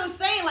 and that's what I'm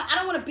saying. Like, I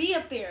don't want to be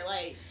up there.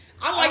 Like,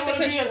 I like the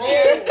control.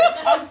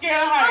 I'm scared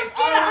of heights. I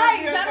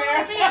don't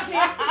want to be up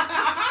there.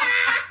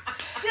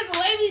 Just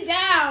lay me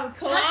down,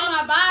 touch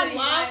my body.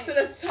 Climb like, to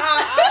the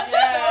top.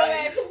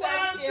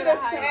 Climb to the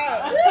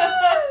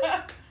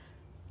top.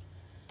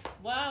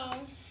 Well,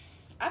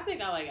 I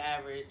think I like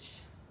average.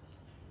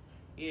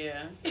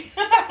 Yeah.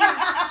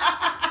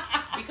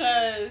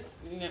 Because,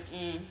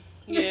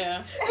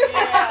 yeah.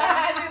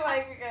 I do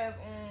like because,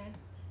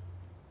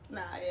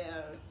 nah,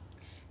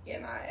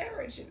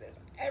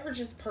 average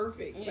is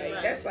perfect. Yeah, Like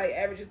right. that's like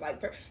average is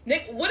like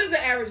Nick, what is the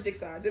average dick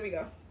size? Here we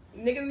go.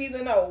 Niggas need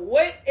to know,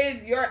 what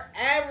is your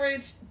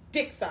average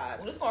dick size?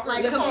 well, this gonna hurt.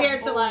 like This compared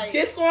gonna, to like.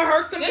 This gonna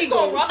hurt some this egos.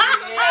 gonna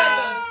ruffle your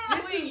feathers.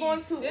 This Please. is going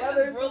to This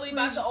others. is really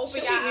about to open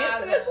Should your we eyes.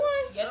 answer this up.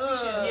 one? Yes, we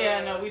should.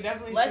 Yeah, no, we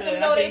definitely Let should. them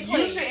know I they think you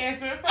place. should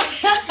answer it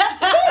first.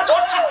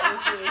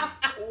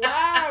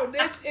 Wow,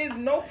 this is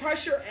no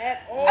pressure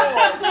at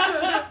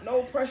all.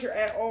 No pressure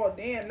at all.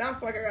 Damn, now I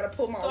feel like I gotta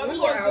pull my So are we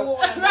ruler gonna do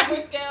out. it on a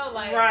bigger scale,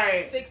 like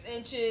Right. 6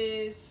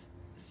 inches,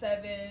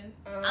 7?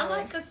 I'm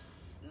like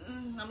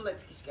I'm gonna let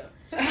Tisha go.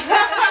 Okay,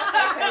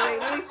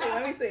 wait,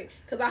 let me see.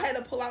 Because I had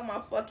to pull out my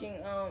fucking,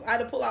 I had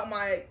to pull out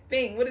my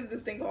thing. What is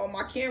this thing called?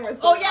 My camera.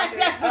 So Oh, yes,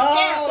 the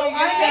scale. So When I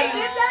they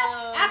did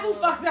that, Apple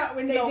fucked up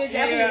when they did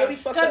that. Apple really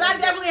fucked up. Because I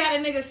definitely had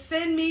a nigga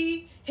send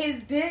me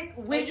his dick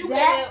with you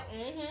that.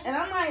 mm-hmm. And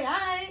I'm like,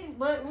 alright,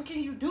 but what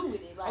can you do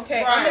with it? Like,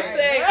 Okay,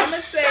 Right. I'm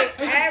gonna say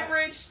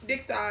average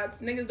dick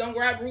size. Niggas don't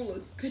grab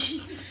rulers.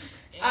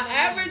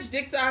 Average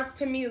dick size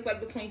to me is like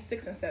between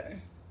 6 and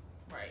 7.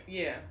 Right.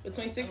 Yeah.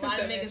 Between 6 A and lot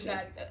of 7 niggas inches.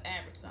 got the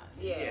average size.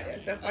 Yeah.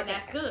 Yes, that's and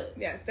that's good.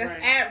 Yes, that's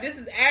Right. This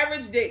is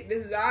average dick.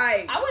 This is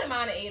alright. I wouldn't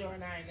mind an 8 or a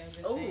 9 though.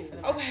 Just saying for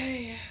the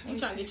Okay. You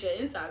trying to get your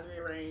insides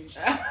rearranged.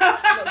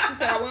 Look, she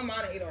said I wouldn't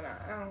mind an 8 or 9.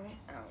 I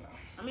don't know.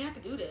 I mean, I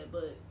could do that,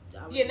 but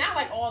I would Yeah, just- not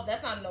like all.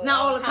 That's not no. Not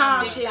all the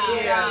time dick shit, size.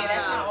 yeah.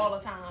 That's not all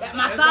the time. my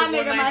That's side a nigga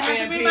one-night might have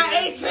to stand be my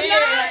penis. 8 to 9.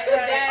 Yeah,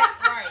 that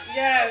right.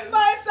 Yes.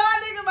 My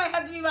side nigga might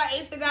have to be my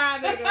 8 to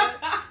 9 nigga.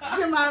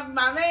 So my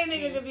main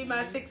nigga could be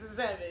my 6 and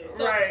 7.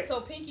 So, Right.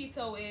 so pinky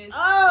toe is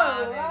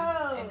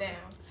Oh, 5 and down.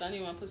 So I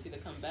need my pussy to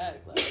come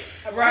back. Like,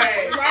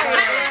 Right.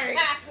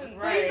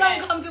 Please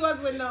don't come to us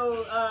with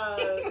no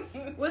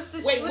what's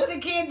the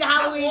candy, the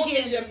How Halloween long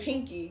is your candy?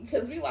 pinky?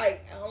 Because we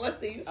like, let's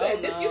see. You said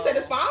Oh, this. no. You said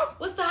it's 5.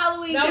 What's the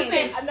Halloween No, I was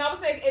candy?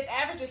 saying if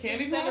average is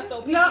Candy 6, 7, corn? so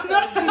pinky No, toe no.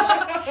 is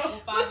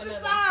 5 What's and the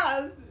under.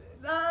 size?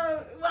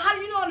 Well, how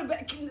do you know on the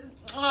back?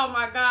 Oh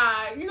my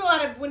god! You know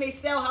how when they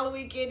sell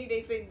Halloween candy,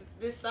 they say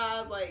this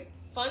size, like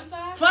Fun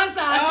size? fun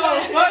size. Oh,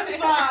 fun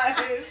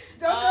size.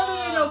 Don't come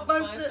to me no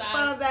fun fun size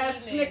size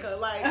ass penis. Snicker.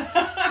 Like,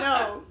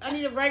 no, I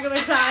need a regular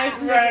size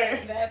Snicker.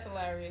 Right. That's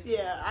hilarious.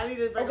 Yeah, I need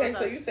a regular Okay, so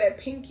size. you said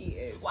pinky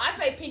is. Well, I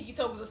say pinky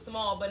toe because it's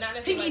small, but not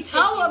necessarily Pinky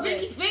like toe or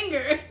pinky wrist.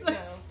 finger? No,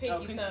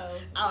 pinky pinky-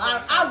 toes.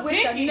 I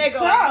wish Pinky a nigga.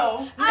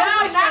 toe. I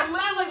wish not a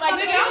literally like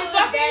Nigga, the I'm pinky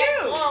fucking that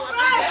you. long.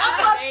 Right, I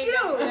fucked ain't you,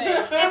 gonna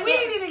say. and we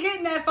ain't even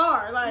getting that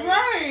far. Like,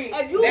 Right.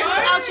 if you That's whip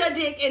right. out your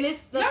dick and it's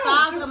the No,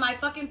 size just- of my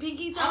fucking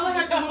pinky toe, I'm gonna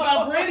have to move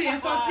out Brandy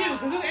and fuck you.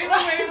 Because there's any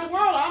way in the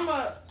world I'm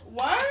a.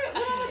 What? What am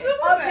I doing a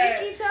with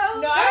that? pinky toe.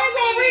 No, I I don't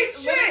don't read mean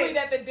shit. literally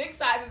that the dick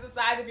size is the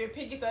size of your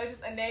pinky, so it's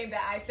just a name that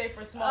I say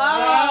for small. Oh.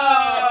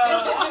 I'm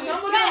dicks.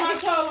 looking at my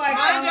toe like,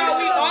 I know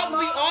oh.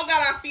 we all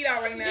got our feet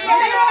out right now.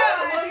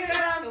 Yeah, looking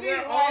at our feet.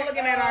 We're all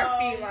looking at our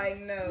feet like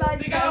no. Like,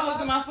 Nigga, I look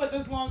at my foot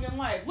this long in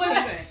life.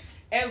 Listen,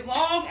 as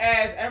long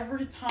as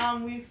every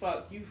time we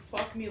fuck, you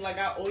fuck me like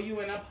I owe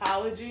you an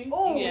apology.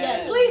 Oh,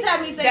 Yes. yeah. Please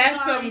have me say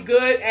That's sorry. some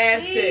good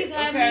ass Please dick.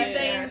 have Okay? me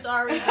saying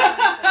sorry.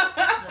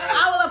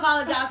 I will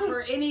apologize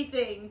for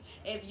anything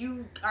if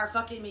you are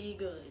fucking me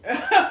good.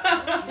 If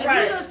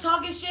Right. you just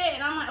talking shit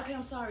and I'm like, okay,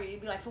 I'm sorry.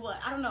 You'd be like, for what?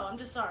 I don't know. I'm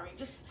just sorry.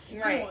 Just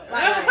Right. do it. Right,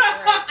 Like,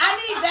 right.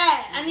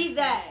 I need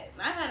that.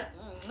 I gotta.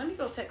 Let me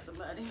go text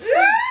somebody.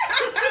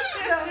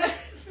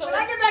 So When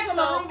I get back to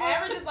my so room,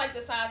 average is like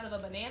the size of a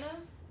banana.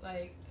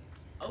 Like,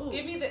 Ooh.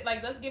 give me the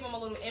let's give them a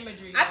little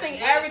imagery. I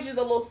think average is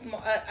a little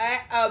small.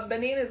 A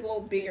banana is a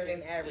little bigger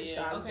than average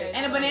Yeah. size. Okay.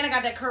 And a banana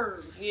got that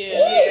curve. yeah.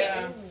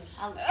 Yeah.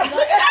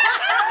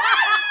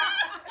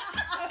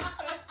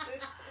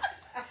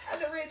 I had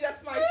to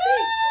readjust my seat.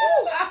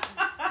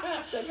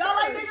 Y'all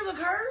like niggas with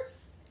curves?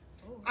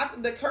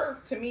 The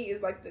curve to me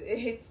is like it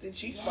hits the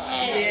G spot.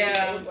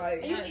 Yes. It's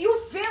like You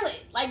feel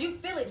it. Like, you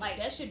feel it. Like,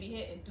 that should be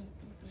hitting.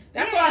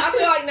 That's why I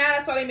feel like now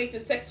that's why they make the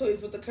sex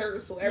toys with the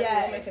curves so every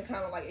woman can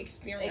kind of like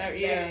experience.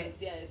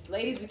 Yes.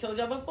 Ladies, we told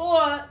y'all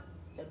before,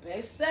 the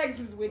best sex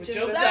is with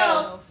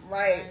yourself.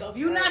 Right. So if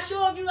you're not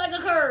sure if you like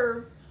a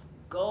curve,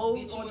 go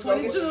on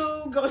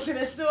 22. Go to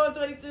the store on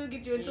 22.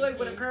 Get you a toy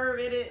with a curve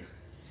in it.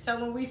 Tell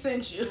them we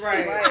sent you.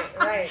 Right.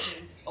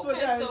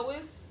 Okay, so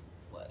it's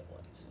what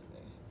 1, 2,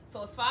 3.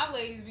 So it's 5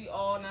 ladies. We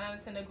all 9 out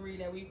of 10 agree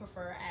that we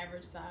prefer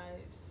average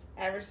size.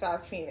 Average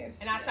size penis.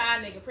 And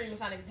outside nigga, premium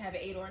size nigga can have an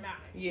 8 or a 9.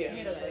 Yeah.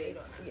 You know, 8 or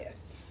 9.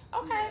 Yes.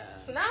 Okay,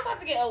 so now I'm about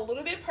to get a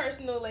little bit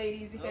personal,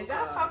 ladies, because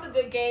y'all talk a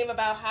good game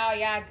about how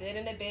y'all good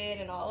in the bed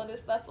and all of this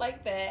stuff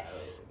like that.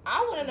 I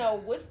want to know,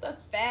 what's the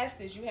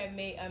fastest you have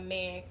made a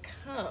man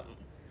come?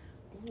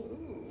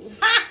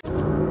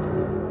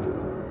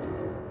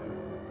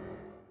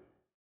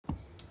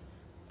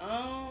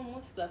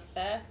 What's the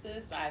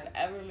fastest I've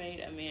ever made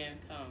a man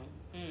come?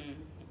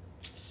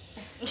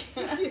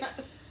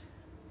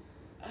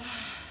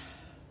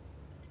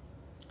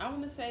 I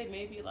want to say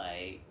maybe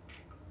like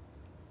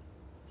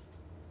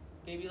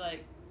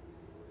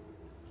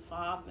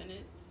 5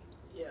 minutes.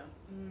 Yeah.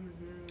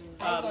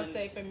 Mm-hmm. I was going to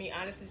say, for me,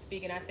 honestly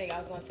speaking, I think I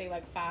was going to say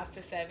like 5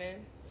 to 7.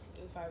 It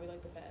was probably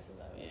like the fastest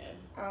I've ever.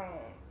 Yeah.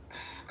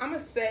 I'm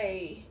going to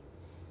say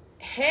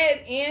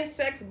head and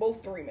sex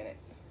both 3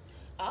 minutes.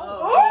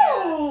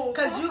 Oh,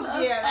 because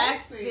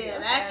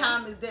that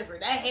time is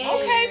different. That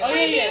head,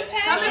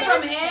 coming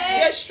from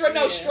head,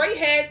 straight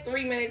head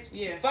 3 minutes.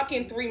 Yeah,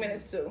 fucking 3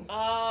 minutes too.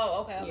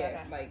 Oh, okay.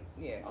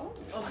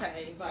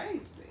 Okay,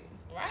 spicy.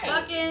 Right.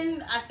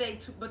 Fucking, I say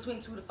between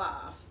 2 to 5.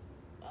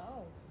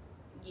 Oh,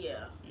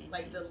 yeah,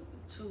 like the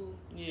 2.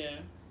 Yeah,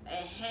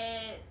 and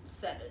head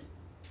 7.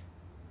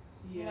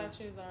 Yeah, I'll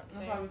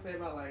probably say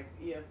about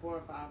 4 or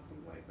 5,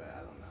 something like that. I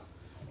don't know.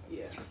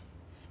 Yeah.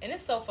 And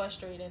it's so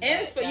frustrating. And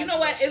it's for, you know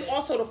what? It's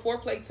also the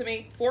foreplay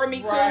for me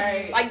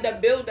too. Like the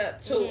build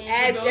up too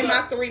adds in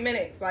my 3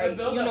 minutes. Like, you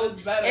know,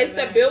 it's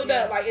the build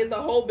up. Like, it's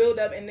the whole build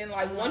up, and then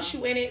once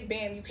you in it,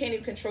 bam, you can't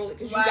even control it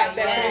because you got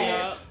that 3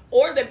 minutes.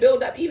 Or the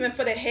build up, even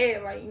for the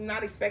head, like you're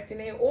not expecting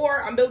it.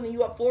 Or I'm building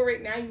you up for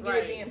it. Now you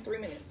get it in 3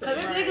 minutes. Because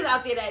there's niggas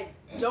out there that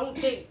don't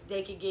think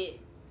they could get.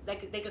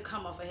 They could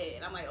come off a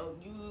head. I'm like, oh,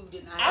 you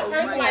did not. I've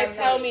heard somebody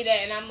tell me that,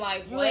 and I'm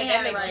like, what?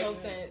 That makes no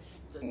sense.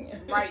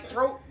 Right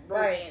throat,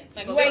 romance.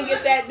 Like, you ain't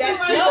get that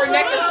super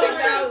necklace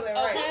 6,000.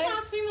 Right.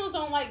 Sometimes females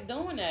don't like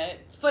doing that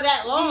for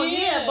that long.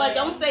 Yeah, but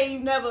don't say you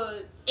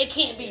never. It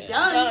can't be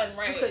done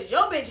right. just because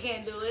your bitch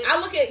can't do it. I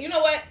look at, you know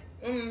what?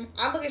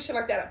 I look at shit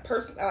like that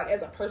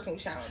as a personal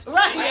challenge.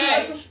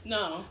 Right.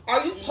 No.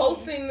 Are you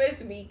posting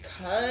this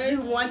because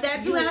you want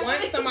that to happen? You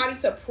want somebody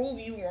to prove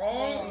you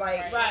wrong?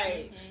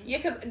 Right. Yeah,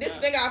 because this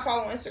nigga I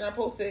follow on Instagram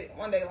posted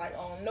one day like,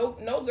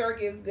 no girl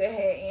gives good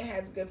head and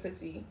has good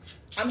pussy.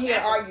 I'm here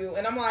to argue.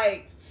 And I'm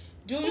like,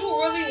 do you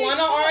really want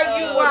to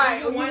argue, or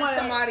do you want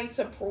somebody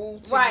to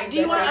prove to you? Right. Do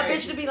you want a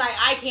bitch to be like,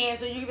 I can,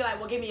 so you can be like,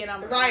 well, give me your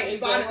number. Right.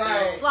 Try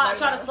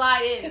to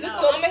slide in. Because I'm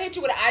going to hit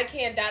you with an I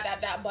can, ...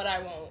 but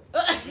I won't.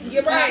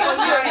 You're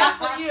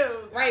right. For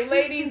you. Right,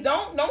 ladies,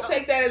 don't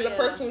take that as a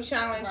personal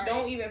challenge. Right.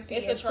 Don't even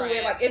feed into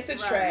it. Like, it's a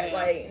trap.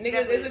 Like,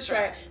 niggas, it's a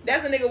trap.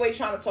 That's a nigga way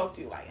trying to talk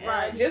to you. Like,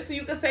 just so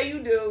you can say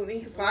you do, then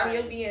he can slide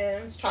in your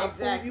DMs, try to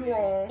prove you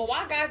wrong. But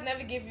why guys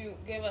never give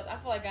us, I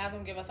feel like guys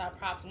don't give us our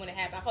props when it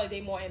happens. I feel like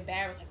they more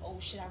embarrassed, like, oh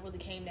shit, I really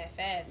came that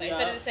fast. Like,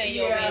 instead of just saying,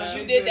 yo, bitch,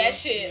 you did that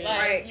shit.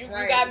 Like, you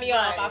got me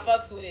off, I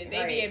fucks with it.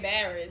 They be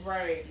embarrassed.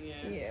 Right.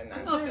 Yeah.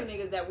 I know a few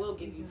niggas that will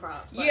give you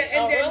props. Yeah,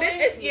 and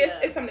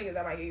it's some niggas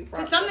that might give you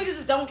props. Because some niggas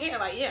just don't care.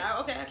 Like,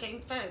 I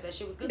came fast. That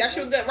shit was good. That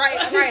shit was good. Right.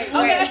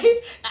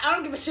 Okay. I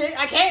don't give a shit.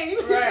 I came.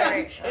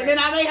 Right. And then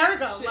I made her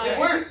come. It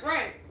worked.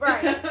 Right.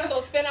 So,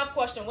 spin-off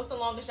question. What's the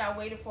longest y'all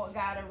waited for a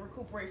guy to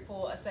recuperate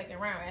for a second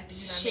round after you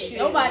shit?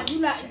 Nobody. You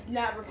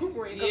not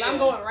recuperating. Because I'm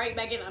going right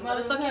back in. I'm going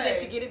to suck your dick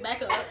to get it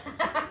back up.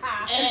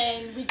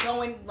 And we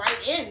going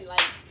right in.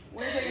 Like,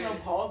 we ain't taking no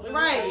pause.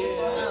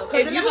 Right.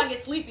 Because then if I get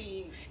sleepy.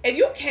 If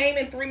you came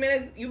in 3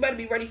 minutes, you better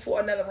be ready for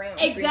another round.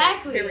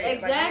 Exactly.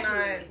 Like,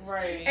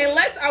 right.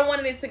 Unless I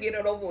wanted it to get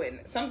it over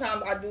with.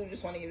 Sometimes I do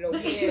just want to get it over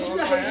with. So I'm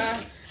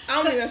like,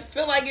 I don't even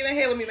feel like giving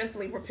head. Let me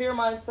mentally prepare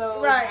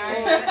myself. Right.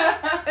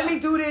 Let me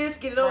do this,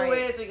 get it over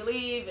with, so you can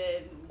leave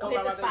and go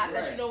hit the spots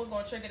that you know is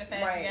going to trigger the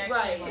fast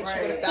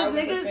reaction. Because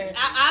niggas,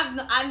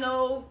 I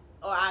know,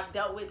 or I've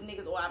dealt with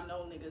niggas, or I've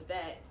known niggas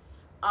that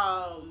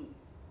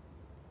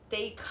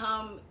they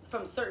come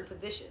from certain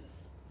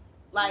positions.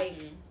 Like,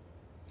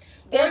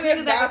 there's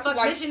niggas that can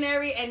fuck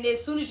missionary, and then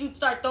as soon as you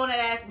start throwing that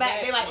ass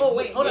back, they're like, oh,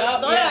 wait, hold up.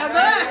 I don't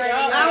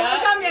want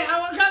to come yet.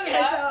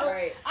 So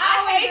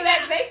I hate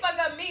that they fuck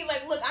up me.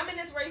 Like, look, I'm in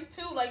this race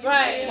too. Like,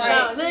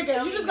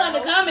 nigga, you just got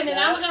to come, and then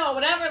I'm coming,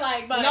 whatever.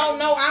 Like, but I'm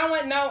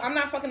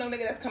not fucking no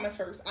nigga that's coming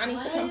first. I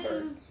need to come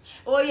first.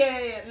 Well,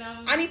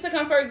 no. I need to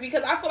come first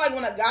because I feel like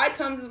when a guy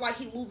comes, it's like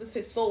he loses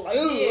his soul. Like,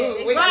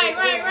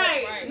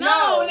 right.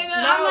 No, nigga,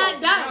 I'm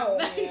not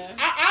done.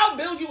 I'll I'll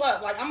build you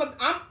up. Like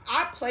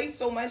I play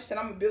so much that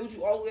I'm gonna build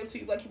you all the way up to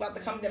you like you about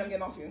to come, then I'm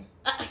getting off you.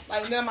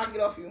 Like then I'm about to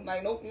get off you.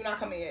 Like nope, you're not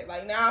coming yet.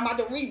 Like now I'm about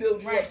to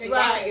rebuild you up so you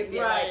can get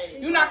there. Like,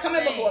 you're not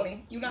coming before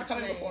me. You're not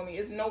coming before me.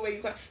 It's no way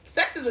you come.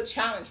 Sex is a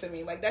challenge for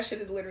me. Like that shit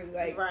is literally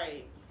like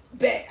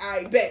bet.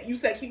 I bet you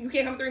said you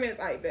can't come 3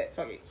 minutes. I bet.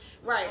 Fuck it.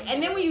 Right,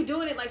 and then when you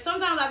doing it, like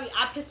sometimes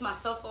I piss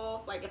myself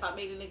off. Like if I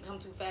made a nigga come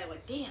too fast,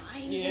 like damn, I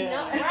ain't even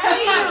know. Right.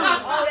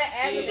 Oh,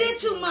 that You did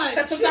too much.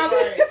 Cause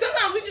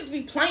sometimes we just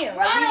be playing.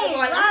 Like, I'm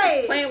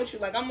just playing with you.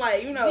 Like I'm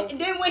like, you know. And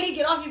then when he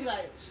get off, you be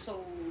like,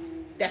 so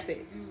that's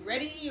it. You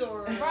ready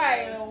or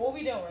what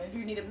we doing?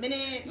 You need a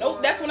minute?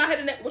 Nope. That's when I hit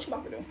the net. What you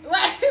about to do?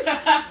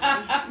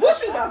 Right.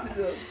 What you about to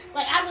do?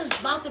 Like I was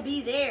about to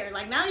be there.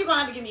 Like now you're gonna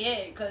have to give me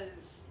head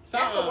because.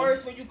 That's the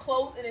worst when you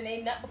close and then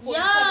they nut before you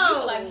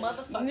come. You like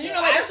motherfucker. You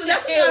know what? That's when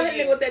I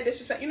hit nigga with that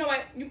disrespect. You know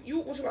what? You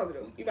what you about to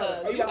do? You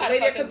about to lay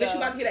there because bitch you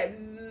about to hear that.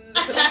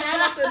 Because I'm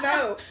about to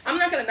know. I'm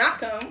not gonna not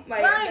come.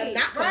 Like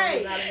not come.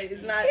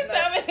 It's not.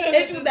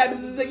 Hit you with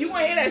that. You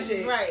want to hear that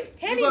shit? Right.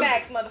 Handy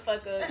Max,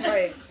 motherfucker.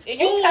 Right. And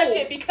you touch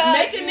it because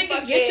make a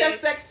nigga get your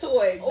sex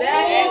toy.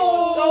 That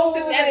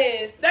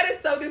is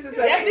so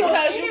disrespectful. That's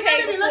because you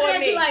can't be looking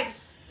at you like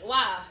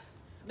why.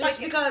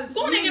 Bitch, because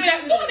go and give me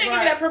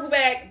that purple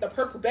bag. The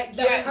purple bag.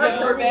 The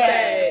purple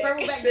bag.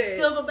 The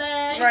silver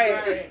bag.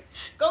 Right.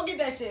 Go get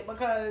that shit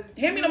because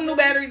hand me them new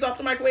batteries off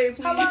the microwave,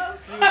 please. Hello.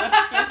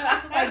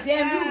 Like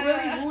damn, you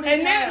really rude.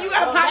 And then you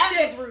gotta pop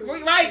shit.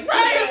 Right.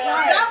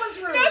 That was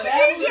rude.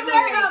 You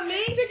think about me?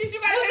 You think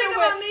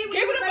about me?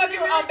 Give me the fucking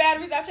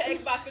batteries out your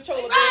Xbox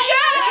controller.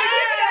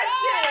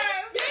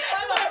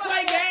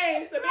 Play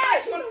games. The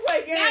bitch wanna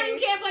play games. Now you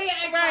can't play your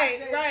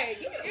Xbox. Right.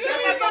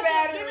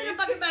 Give me the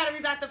fucking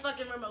batteries out the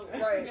fucking remote.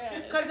 Right.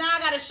 Because now I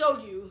gotta show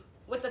you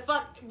what the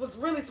fuck was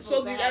really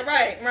supposed to happen.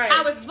 Right.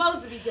 How it's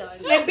supposed to be done.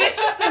 And bitch,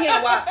 you sit here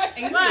and watch.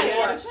 And you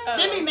watch.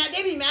 They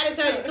be mad as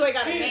hell your toy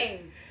got a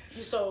name.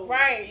 You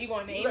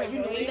gonna name him? You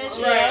name that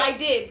shit. Right. I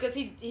did because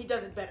he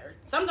does it better.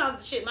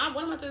 Sometimes the shit.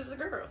 One of my toys is a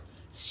girl.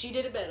 She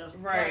did it better.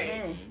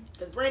 Right.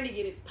 Because Brandy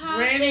get it poppin'.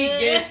 Brandy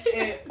gets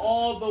it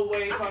all the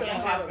way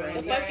fucking poppin'.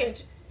 The fucking...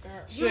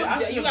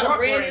 Shit, you got a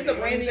Brandy, it's a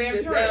Brandy,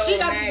 Giselle. She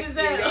got the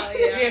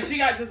Giselle. Yeah, she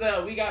got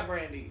Giselle. We got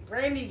Brandy.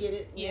 Brandy get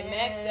it. Yeah,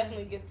 Max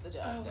definitely gets the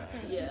job done.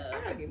 Yeah.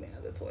 I gotta get me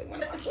another toy.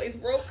 One of my toys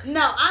broke.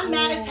 No, I'm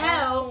mad as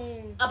hell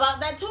about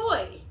that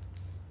toy.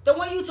 The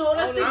one you told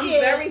us to get. I'm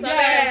very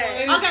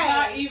sad.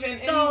 Okay. Even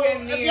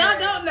if y'all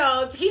don't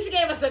know, Keisha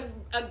gave us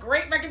a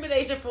great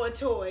recommendation for a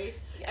toy.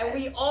 Yes. And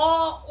we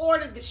all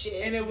ordered the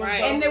shit. And it was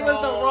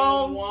the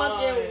wrong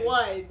fucking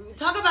one.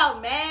 Talk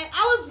about mad.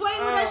 I was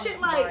playing with that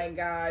shit like. Oh my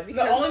god.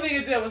 The only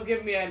thing it did was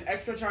give me an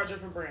extra charger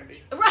for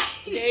Brandy.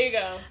 Right. There you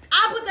go.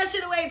 I put that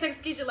shit away and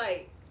text Keisha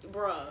like,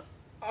 bruh.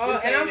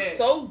 And I'm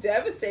so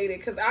devastated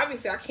because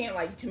obviously I can't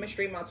like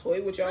demonstrate my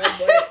toy with y'all, but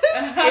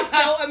it's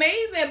so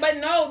amazing. But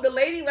no, the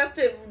lady left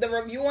the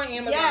review on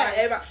Amazon.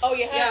 Yes. Oh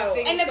yeah.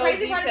 And the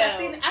crazy part is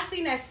I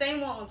seen that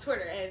same one on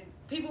Twitter, and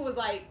people was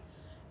like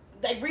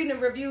reading the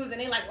reviews, and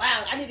they like,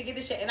 wow, I need to get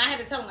this shit. And I had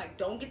to tell them like,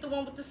 don't get the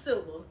one with the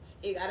silver.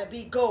 It gotta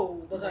be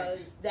gold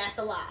because that's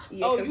a lie.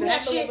 Yeah, you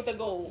have the one with the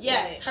gold.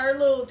 Yes, her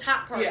little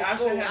top part is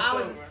gold. I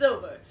was a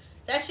silver.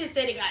 That shit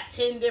said it got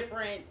 10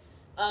 different.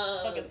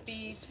 Fucking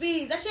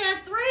speeds. That shit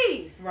had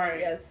 3. Right.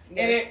 Yes.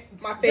 And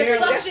my favorite.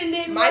 The suction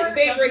didn't my work.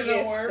 favorite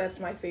gift. That's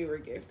my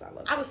favorite gift. I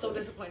love. I was so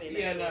disappointed.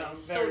 Yeah, no,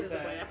 so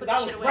disappointed. I put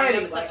that shit shit away.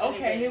 ready. Like,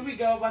 okay, here we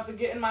go. About to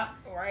get in my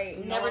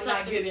Never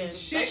touched it again. That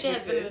shit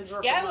has been in the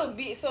drawer. Yeah, I would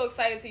be so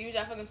excited to use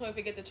your fucking toy.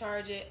 Forget to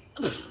charge it.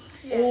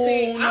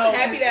 See, I'm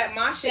happy that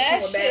my shit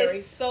comes with batteries.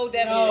 Shit's so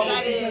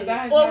devastating.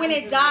 That is. Or when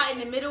it died in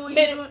the middle.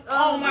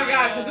 Oh my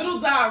god, because it'll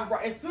die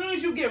right as soon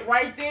as you get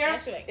right there.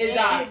 It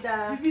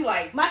dies. You be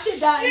like, my shit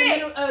died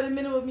in the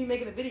middle of me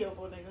making a video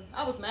for a nigga.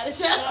 I was mad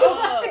as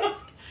hell.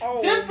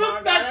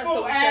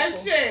 Disrespectful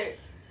ass shit.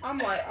 I'm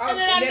like,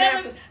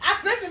 I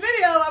sent the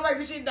video. I'm like,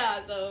 the shit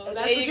died. So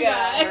that's what you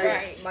got.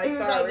 Right. Like,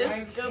 sorry.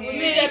 This is good with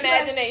Use your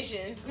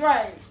imagination.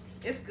 Right.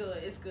 It's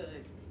good. It's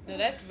good. No,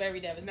 that's very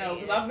devastating. No,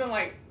 because I've been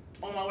like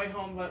on my way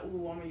home, like,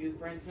 ooh, I'm gonna use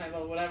Brandy tonight,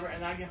 or whatever,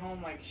 and I get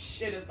home like,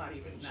 shit, it's not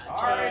even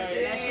charged.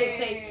 That shit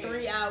take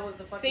 3 hours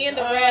to fucking seeing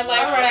the red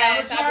light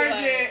flash. I'm gonna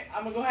charge it.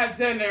 I'm gonna go have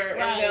dinner, and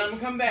then I'm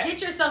gonna come back.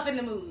 Get yourself in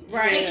the mood.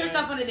 Right. Take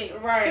yourself on a date.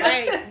 Right.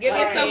 Give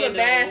yourself a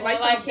bath, light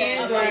some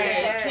candles,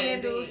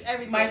 candles,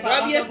 everything.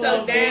 Rub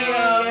yourself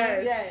down.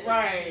 Yes.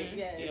 Right.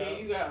 Yes. There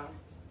you go.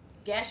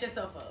 Gas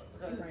yourself up.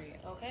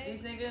 Okay.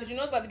 These niggas. You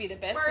know it's about to be the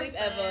best sleep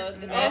ever.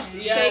 The best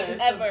best shakes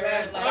ever.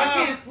 I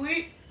can't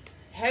sleep.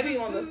 Heavy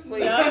on the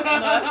sleep.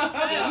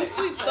 You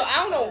sleep so I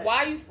don't know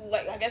why you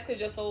like. I guess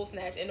because your soul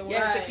snatch in the words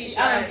of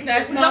Keisha.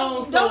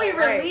 Don't we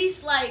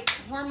release like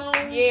hormones?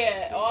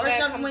 Yeah, all or that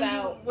something comes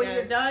out when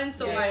you're done.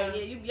 So like,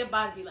 your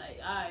body be like,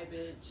 all right,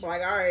 bitch.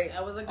 Like, all right,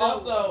 that was a good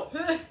also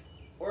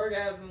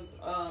orgasms.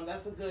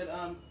 That's a good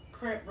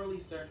cramp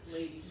releaser,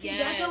 ladies. See,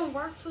 that don't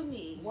work for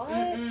me. What?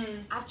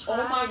 I've tried.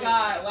 Oh my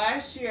god!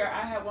 Last year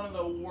I had one of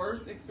the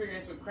worst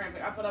experiences with cramps.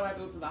 Like, I thought I would have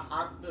to go to the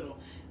hospital.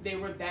 They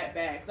were that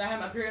bad. Cause I had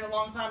my period a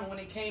long time, and when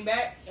it came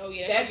back,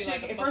 that shit.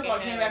 Like first of all,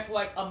 it came back for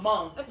like a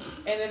month,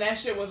 and then that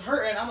shit was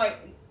hurting. I'm like,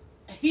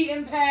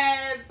 heating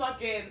pads,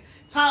 fucking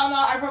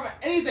Tylenol, ibuprofen,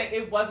 anything.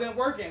 It wasn't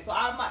working. So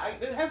I'm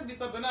like, it has to be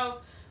something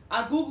else.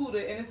 I googled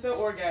it, and it said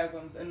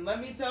orgasms, and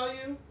let me tell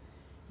you.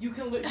 You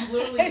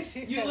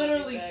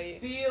literally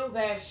feel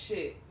that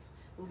shit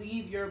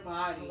leave your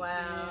body.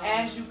 Wow.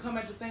 As you come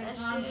at the same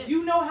time. Shit.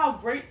 You know how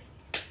great.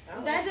 It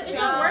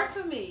don't work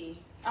for me.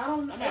 I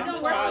don't know. It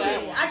don't work for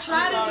me. I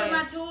tried it with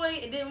my toy.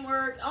 It didn't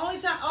work. Only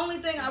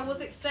thing I will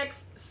say,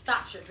 sex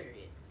stops your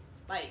period.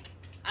 Like,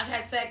 I've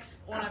had sex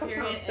on a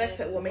period. Sometimes sex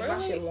will make my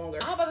shit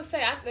longer. I'm about to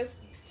say, that's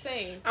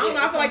same. I don't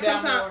know. I feel like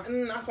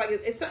sometimes, I feel like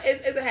it's a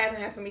half and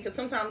half for me. Because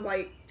sometimes,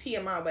 like,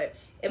 TMI, but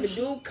if a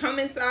dude come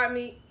inside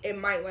me, it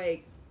might,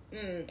 like,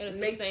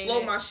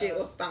 slow my shit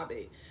or stop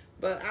it.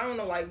 But I don't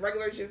know, like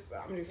regular, I'm just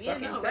fucking sex.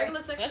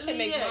 Regular sex. That shit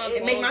makes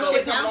it make my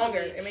shit come longer.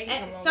 It make it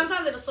come longer.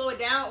 Sometimes it'll slow it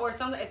down, or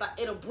sometimes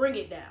it'll bring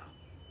it down.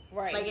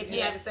 Right. Like if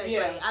you had sex,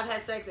 like I've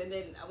had sex and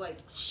then I'm like,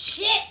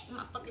 shit,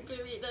 my fucking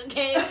period done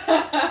came.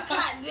 God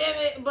damn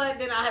it! But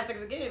then I'll have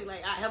sex again.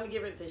 Like, help me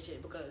get rid of this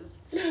shit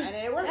because and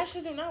then it works. That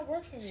shit do not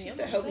work for me. She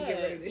said, help me get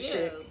rid of this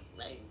shit.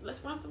 Like,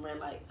 let's run some red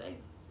lights. Hey.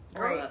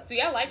 Right. Do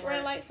y'all like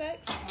red light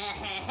sex?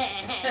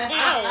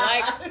 I don't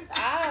like.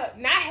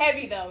 Not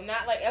heavy though.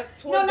 Not like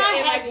towards the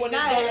end, like when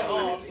it's going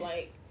off.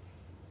 Like,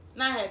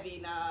 not heavy.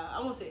 Nah, I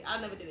won't say. I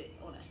never did it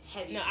on a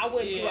heavy. No, I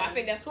wouldn't do it. I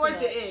think that's towards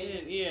too the much.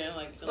 end. Yeah,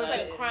 like it's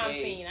like a crime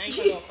scene. I ain't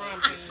going to a crime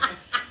scene.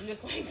 I'm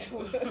just like.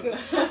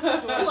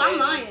 Oh, I'm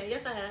lying.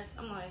 Yes, I have.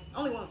 I'm lying.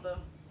 Only once though.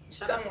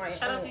 Shout out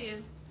to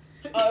you.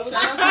 Oh, it was you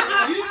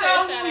know who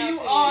you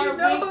are. You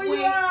know who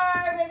you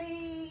are,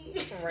 baby.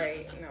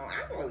 Right. No,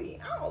 I don't really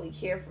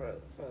care for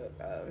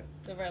the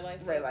red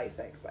light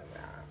sex. Like,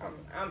 nah,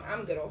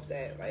 I'm good off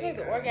that. Like, I think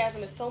the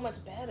orgasm is so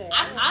much better.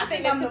 I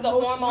think I'm the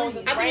hormones.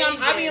 I think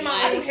I be in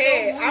my own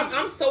head.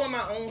 I'm so in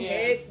my own Yeah.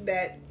 head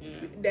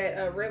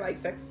that red light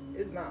sex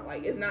is not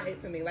like it's not it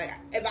for me. Like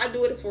if I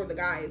do it, it's for the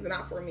guy. It's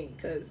not for me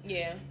because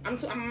I'm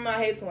in my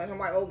head too much. I'm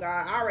like, oh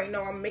God, I already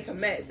know I'm gonna make a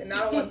mess, and I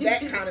don't want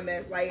that kind of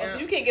mess. Like, so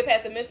you can't get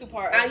past the mental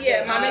part. My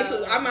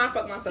mental. I mind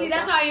fuck myself. See,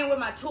 that's how I am with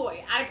my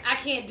toy. I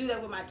can't do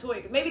that with my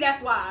toy. Maybe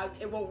that's why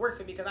it won't work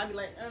for me because I'd be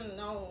like,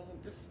 no,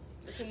 this.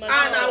 Too much.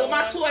 With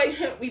my toy,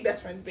 we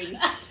best friends, baby.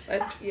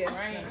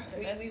 Right.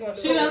 We gonna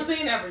She done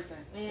seen everything.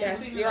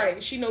 Yes, you're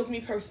right. She knows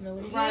me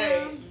personally.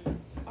 Right.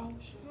 Oh,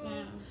 sure.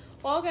 Yeah.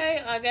 Well,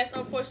 okay, I guess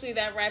unfortunately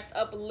that wraps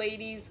up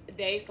Ladies'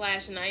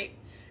 Day/night.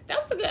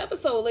 That was a good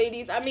episode,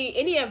 ladies. I mean,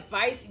 any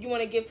advice you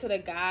want to give to the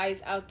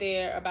guys out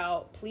there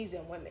about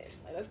pleasing women?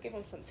 Like, let's give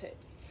them some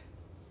tips.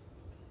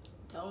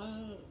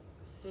 Don't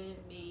send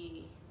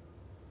me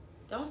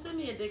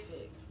a dick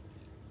pic.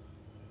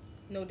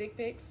 No dick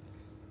pics?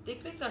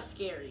 Dick pics are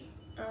scary.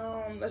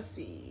 Let's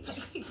see.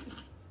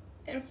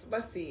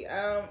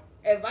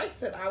 Advice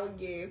that I would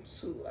give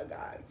to a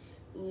guy: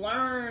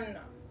 learn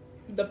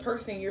the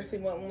person you're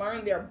sleeping with.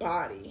 Learn their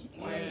body.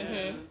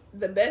 Like,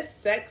 the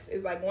best sex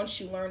is like once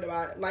you learn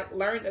about it. Like,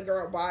 learn the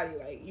girl body.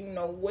 Like, you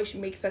know what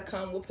makes her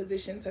come, what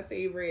position's her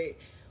favorite.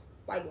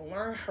 Like,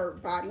 learn her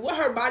body, what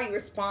her body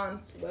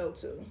responds well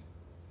to.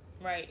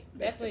 Right.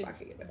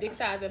 Definitely dick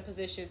size and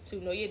positions too.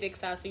 Know your dick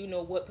size so you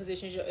know what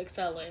positions you're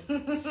excelling.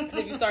 Because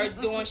if you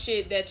start doing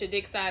shit that your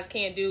dick size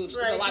can't do,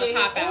 there's a lot of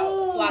pop out.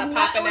 It's a lot of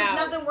popping out. There's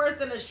nothing worse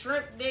than a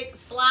shrimp dick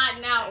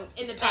sliding out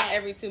in the back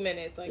every 2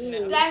 minutes. Like,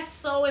 no. That's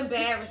so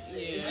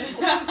embarrassing.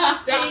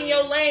 Stay in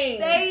your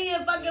lane. Stay in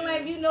your fucking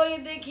lane. If you know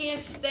your dick can't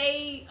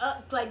stay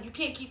up, like you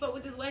can't keep up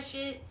with this wet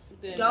shit.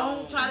 Then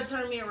don't try to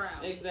turn me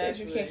around.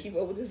 Exactly. You can't keep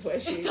up with this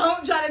wet shit.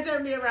 Don't try to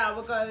turn me around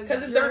because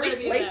it's the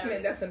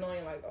replacement that's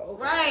annoying. Like, oh,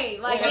 okay. Right,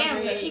 like damn,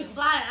 it keeps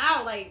sliding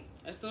out. Like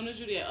as soon as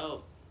you get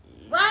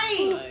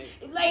right,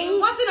 like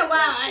once in a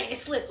while, it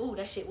slip. Ooh,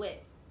 that shit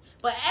wet.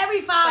 But every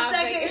 5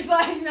 seconds, it's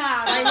like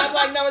nah.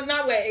 Like no, it's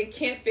not wet. It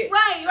can't fit.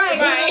 Right.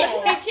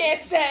 It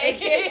can't stay. It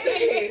can't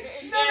stay.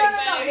 No.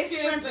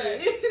 It's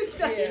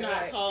shrimpy. You're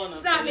not tall enough.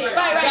 It's not me.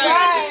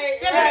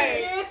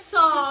 Right. This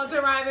tall to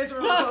ride this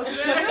roller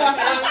coaster.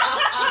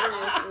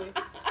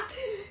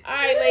 All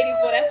right, ladies.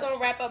 Well, that's gonna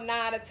wrap up 9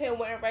 out of 10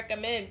 wouldn't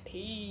recommend.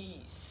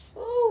 Peace.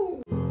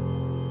 Ooh.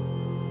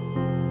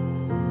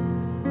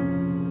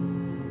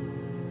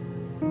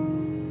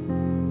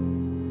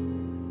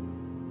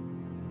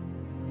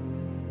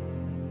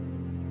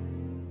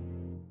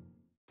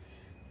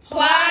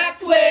 Plot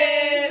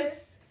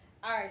twist.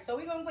 All right, so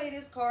we're gonna play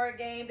this card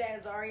game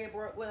that Zaria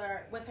brought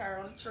with her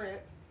on the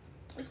trip.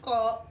 It's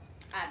called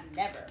I've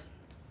Never.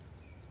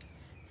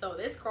 So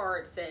this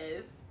card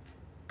says,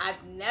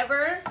 I've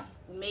never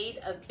made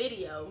a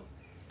video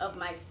of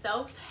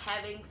myself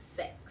having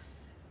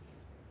sex.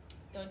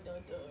 Dun,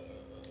 dun, dun.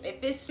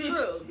 If it's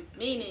true,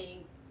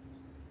 meaning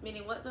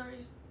what, Zaria?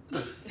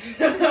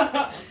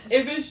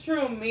 If it's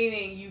true,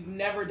 meaning you've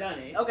never done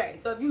it. Okay,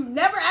 so if you've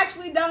never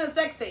actually done a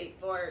sex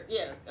tape,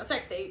 a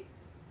sex tape,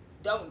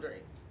 don't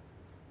drink.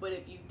 But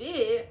if you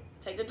did,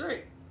 take a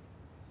drink.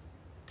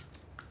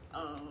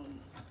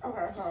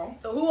 Okay.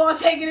 So who all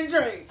taking a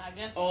drink? I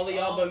guess all of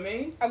y'all but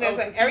me. Okay,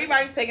 so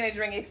everybody's taking a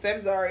drink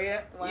except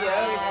Zaria. Wow.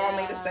 Yeah, we all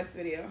made a sex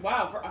video.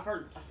 Wow, I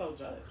felt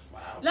judged. Wow.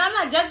 No, I'm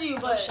not judging you,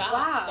 but shocked,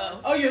 wow. though.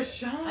 Oh, you're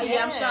shocked.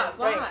 Yeah, I'm shocked.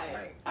 Why?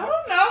 Right. I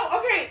don't know.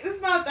 Okay, this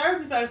is not a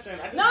therapy session.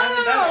 I just No.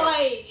 haven't done it.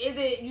 Like, is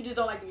it you just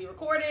don't like to be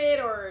recorded,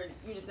 or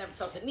you just never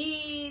felt the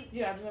need?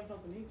 Yeah, I never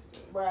felt the need to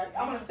do it. Right.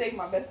 I want to save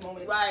my best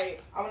moments. Right.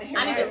 I want to hear.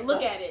 I didn't even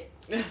look at it.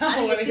 I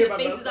didn't even see the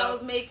faces I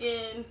was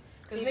making.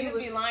 Because niggas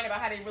be lying about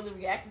how they really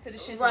reacted to the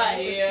shit. Right.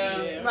 So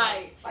Yeah.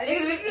 Right. Like,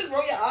 niggas, you just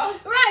roll your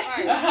eyes. Right.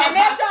 And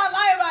then try to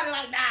lie about it.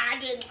 Like, nah, I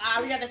didn't.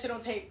 We got that shit on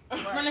tape. Run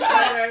that shit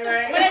back.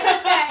 Right. Run that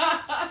shit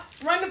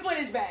back. Run the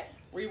footage back.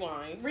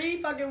 Rewind.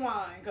 Fucking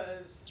wine,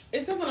 cause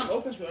It's something I'm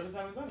open to. I just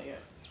haven't done it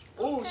yet.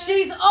 ooh,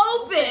 she's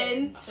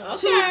open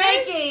to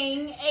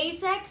making a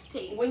sex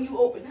tape. When you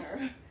open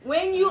her.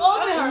 When you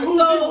open her,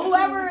 so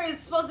whoever is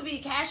supposed to be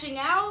cashing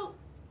out,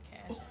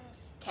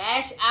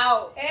 cash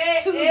out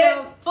to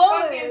the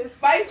fullest.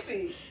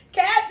 Spicy.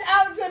 Cash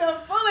out to the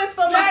fullest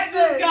for my That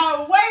just sis.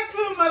 got way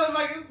too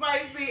motherfucking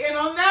spicy. And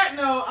on that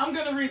note, I'm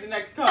gonna read the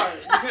next card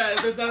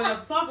because there's nothing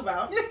else to talk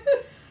about.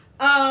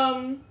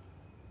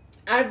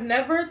 I've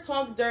never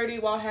talked dirty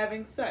while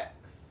having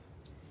sex.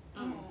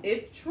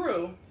 If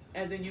true,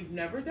 as in you've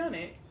never done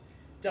it,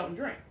 don't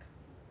drink.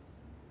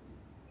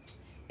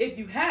 If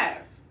you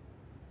have,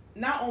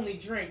 not only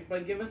drink,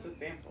 but give us a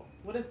sample.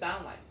 What does it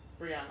sound like?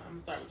 Brianna,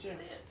 I'm gonna start with you.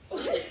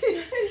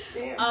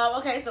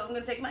 Okay, so I'm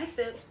gonna take my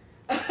sip.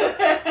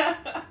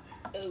 Oh,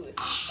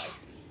 it's spicy.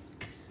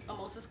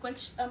 Almost to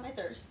quench my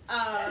thirst.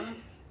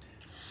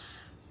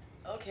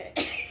 Okay.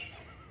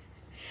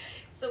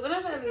 So when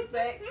I'm having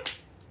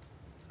sex,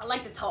 I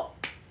like to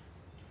talk.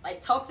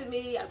 Like, talk to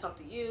me, I talk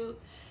to you.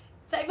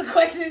 Type of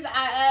questions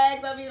I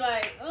ask, I'll be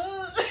like,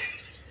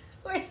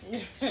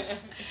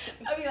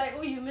 I'll be like,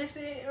 oh, you miss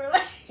it? Or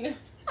like,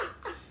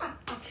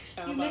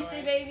 you missed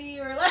it, baby?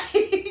 Or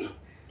like,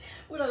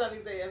 what else I be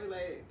saying? I be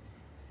like,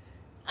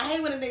 I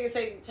hate when a nigga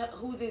say,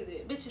 whose is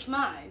it? Bitch, it's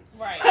mine.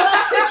 Right.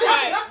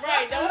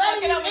 right. Don't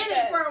fuck it up with in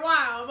that. it for a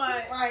while,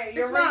 but Right,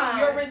 you're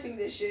renting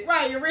this shit.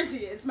 Right, you're renting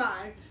it. It's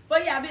mine.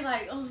 But yeah, I'd be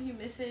like, oh, you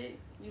miss it?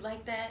 You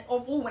like that? Or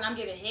when I'm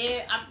giving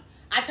head,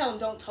 I tell them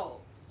don't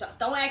talk.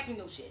 Don't ask me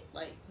no shit.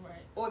 Like, right.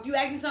 Or if you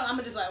ask me something, I'm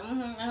gonna just like,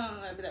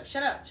 I'd be like,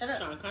 shut up. Trying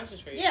to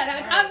concentrate. Yeah, I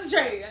gotta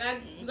concentrate.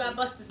 You gotta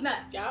bust this nut.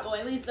 Yep. Or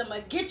at least I'm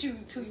gonna get you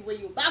to where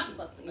you about to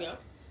bust the nut.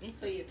 Yep.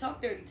 So you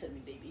talk dirty to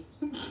me, baby.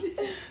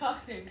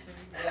 Talk dirty to me,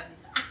 baby.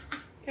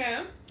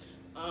 Cam?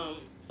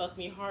 Fuck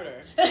me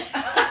harder. Yes.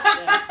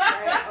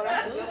 Right. Oh,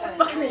 that's a good one.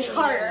 Fuck me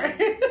harder.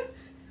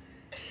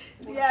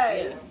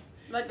 Yes.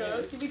 Like,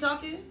 you be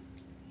talking?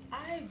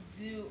 I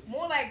do.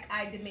 More like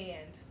I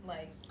demand.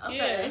 Like,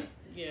 Okay.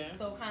 Yeah.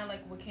 so kind of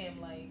like with Kim,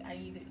 like I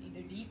either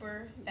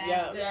deeper,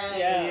 faster.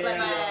 Yeah. Slap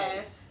my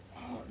ass.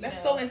 Oh,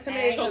 that's so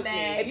intimidating.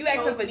 If you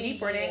ask them for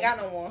deeper and they ain't got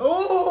no more.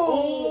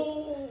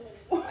 Ooh.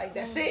 Like,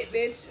 that's it,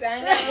 bitch. I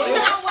ain't Well, you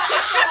know what? I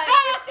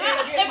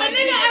feel like If a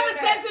nigga ever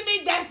said to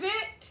me, that's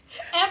it,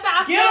 after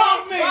I Get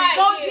off me! Right,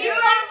 go yeah.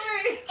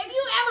 deeper, if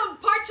you ever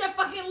part your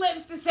fucking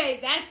lips to say,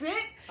 that's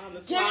it,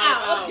 get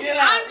out. Get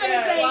out. I'm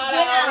gonna say, Slide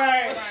get out.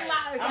 Right.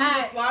 Slide. I'm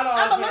gonna slide off.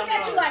 I'm gonna look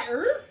at you like,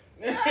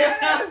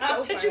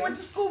 so hit you with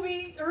the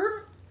Scooby,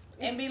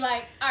 and be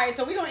like, all right,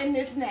 so we're gonna end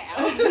this now.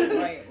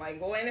 Right, like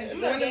go in and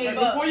You go in gave and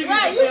up. Before you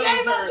Right, get you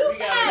gave up too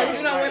fast.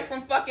 you know, went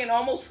from fucking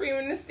almost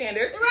premium to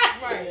standard.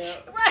 Right.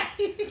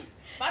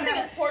 my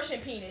nigga's portion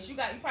penis. You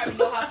probably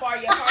know how far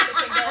your partner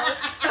can go.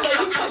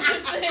 So you push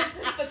him to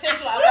his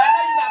potential. I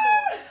know you got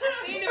more. I've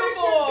seen it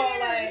before.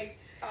 Like,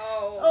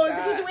 Oh, God.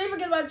 Takesha, we ain't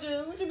forget about you.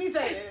 What you be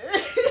saying?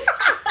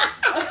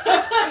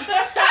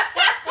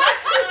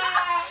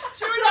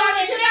 She was over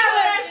there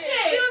yelling.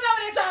 She was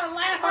over there trying to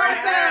laugh hard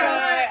as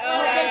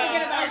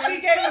hell. She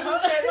gave us some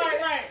shit.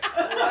 Right.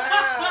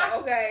 Wow.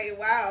 Okay.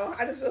 Wow.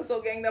 I just feel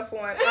so ganged up on.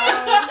 All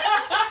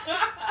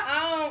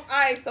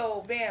right.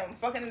 So, bam,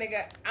 fucking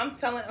nigga. I'm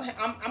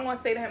gonna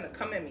say to him to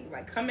come at me,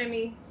 like come at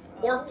me,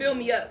 or fill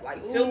me up,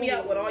 like fill me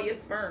up with all your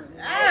sperm.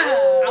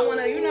 I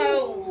wanna,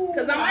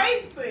 cause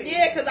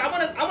cause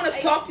I wanna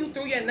talk you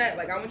through your nut.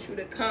 Like I want you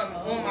to come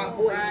on my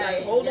voice,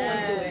 like hold on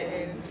to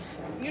it,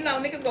 and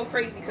niggas go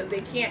crazy because they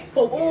can't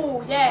focus.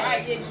 Oh yeah.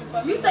 right,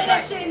 You say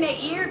that shit in their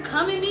ear,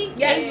 come at me.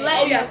 Yes. They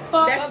let you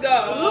fuck Let's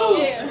go.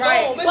 loose. Yeah.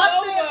 Right. Boom, it's Bust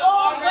over it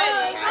all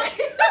already.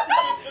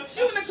 good.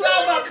 Shooting the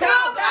club up.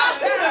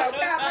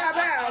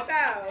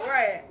 Pow.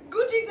 Right.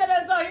 Gucci said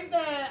that song. He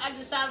said, I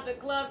just shot at the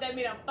club. That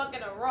mean I'm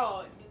fucking a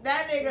raw.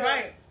 That nigga,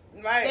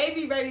 Right. they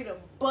be ready to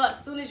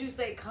bust soon as you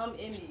say, come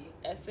in me.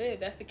 That's it.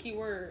 That's the key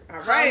word. All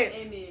Come right.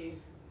 in me.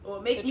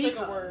 Or make The me trigger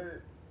come.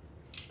 word.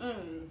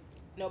 Mm.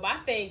 No, but I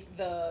think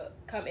the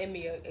come in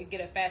me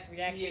get a fast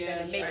reaction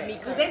than to make me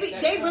Because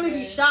come. they really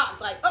be shocked.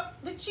 Like, oh,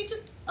 did she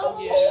just, Yeah.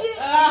 shit.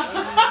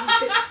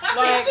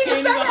 Did she just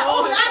say that?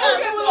 Oh, I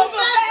gotta move a little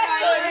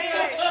fast.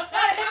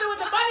 Gotta hit her with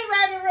the bunny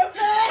rabbit real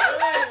fast.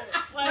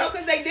 No,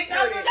 because they dick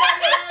hurting.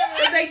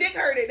 Because they dick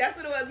heard it. That's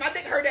what it was. My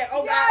dick heard that.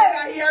 Oh,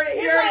 God, he heard it.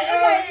 He heard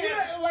it. You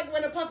know, like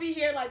when a puppy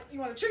hear, like, you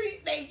want a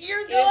treat, they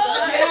ears go up.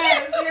 up.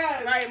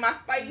 Yes. Right, my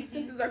spidey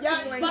senses are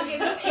tingling. Fucking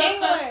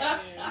tingling.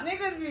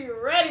 Niggas be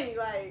ready,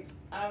 like.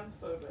 I'm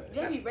so good.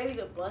 They be ready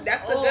to bust.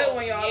 That's the good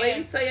one, y'all.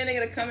 Ladies, tell your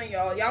nigga to come in,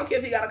 y'all. Y'all don't care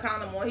if he got a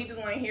condom on. He just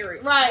want to hear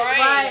it. Right.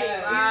 He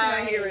just want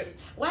to hear it.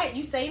 Wait,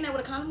 you saying that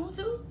with a condom on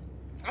too?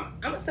 I'm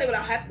gonna say what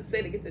I have to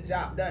say to get the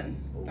job done.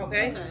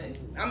 Okay.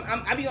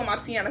 I be on my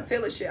Tiana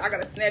Taylor shit. I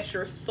gotta snatch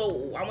your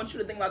soul. I want you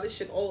to think about this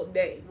shit all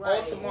day,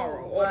 all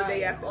tomorrow, all the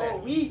day after that. All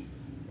week.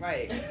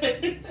 Right.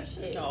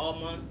 Shit. All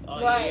month. All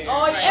year.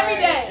 All every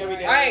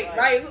day.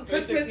 Right. Look,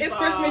 Christmas. It's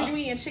Christmas. You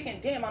eating chicken.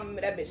 Damn, I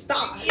remember that bitch.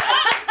 Stop.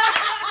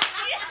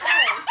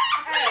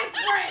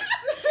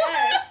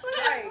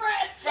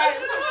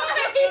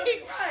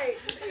 Right.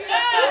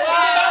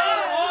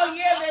 Oh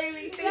yeah,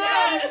 baby.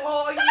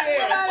 Oh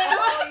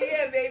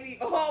yeah, baby.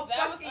 Oh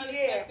fucking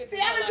yeah.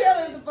 Tiana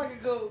Taylor is the fucking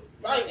goat.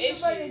 Right. She's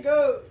the fucking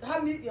goat. How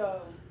many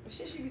yo? The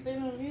shit she be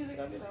saying on the music,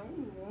 I be like,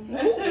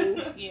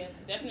 ooh. Yes,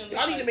 definitely.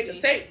 I need to make a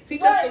tape.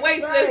 Teach us the way,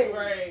 sis.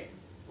 Right.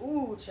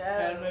 Ooh,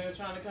 child. That nigga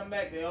trying to come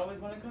back. They always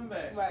want to come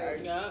back.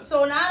 Right. Yeah.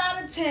 So 9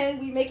 out of 10,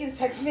 we making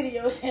sex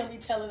videos and we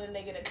telling a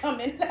nigga to come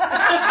in.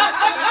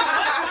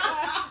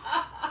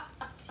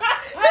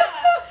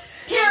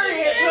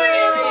 Period.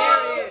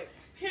 Right.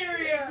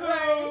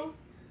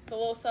 It's a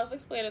little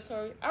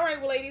self-explanatory. All right,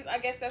 well, ladies, I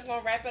guess that's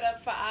gonna wrap it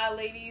up for our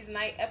ladies'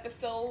 night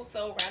episode.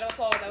 So round of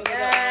applause. That was a good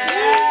one.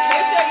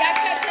 Make sure y'all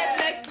catch us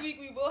next week.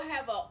 We will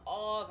have an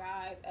all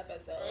guys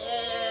episode.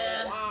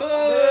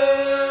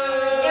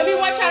 And we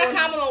want y'all to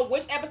comment on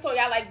which episode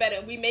y'all like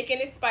better. We making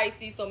it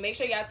spicy, so make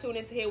sure y'all tune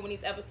in to hear when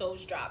these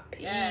episodes drop.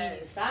 Peace.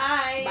 Yes.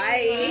 Bye.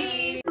 Bye.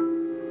 Peace.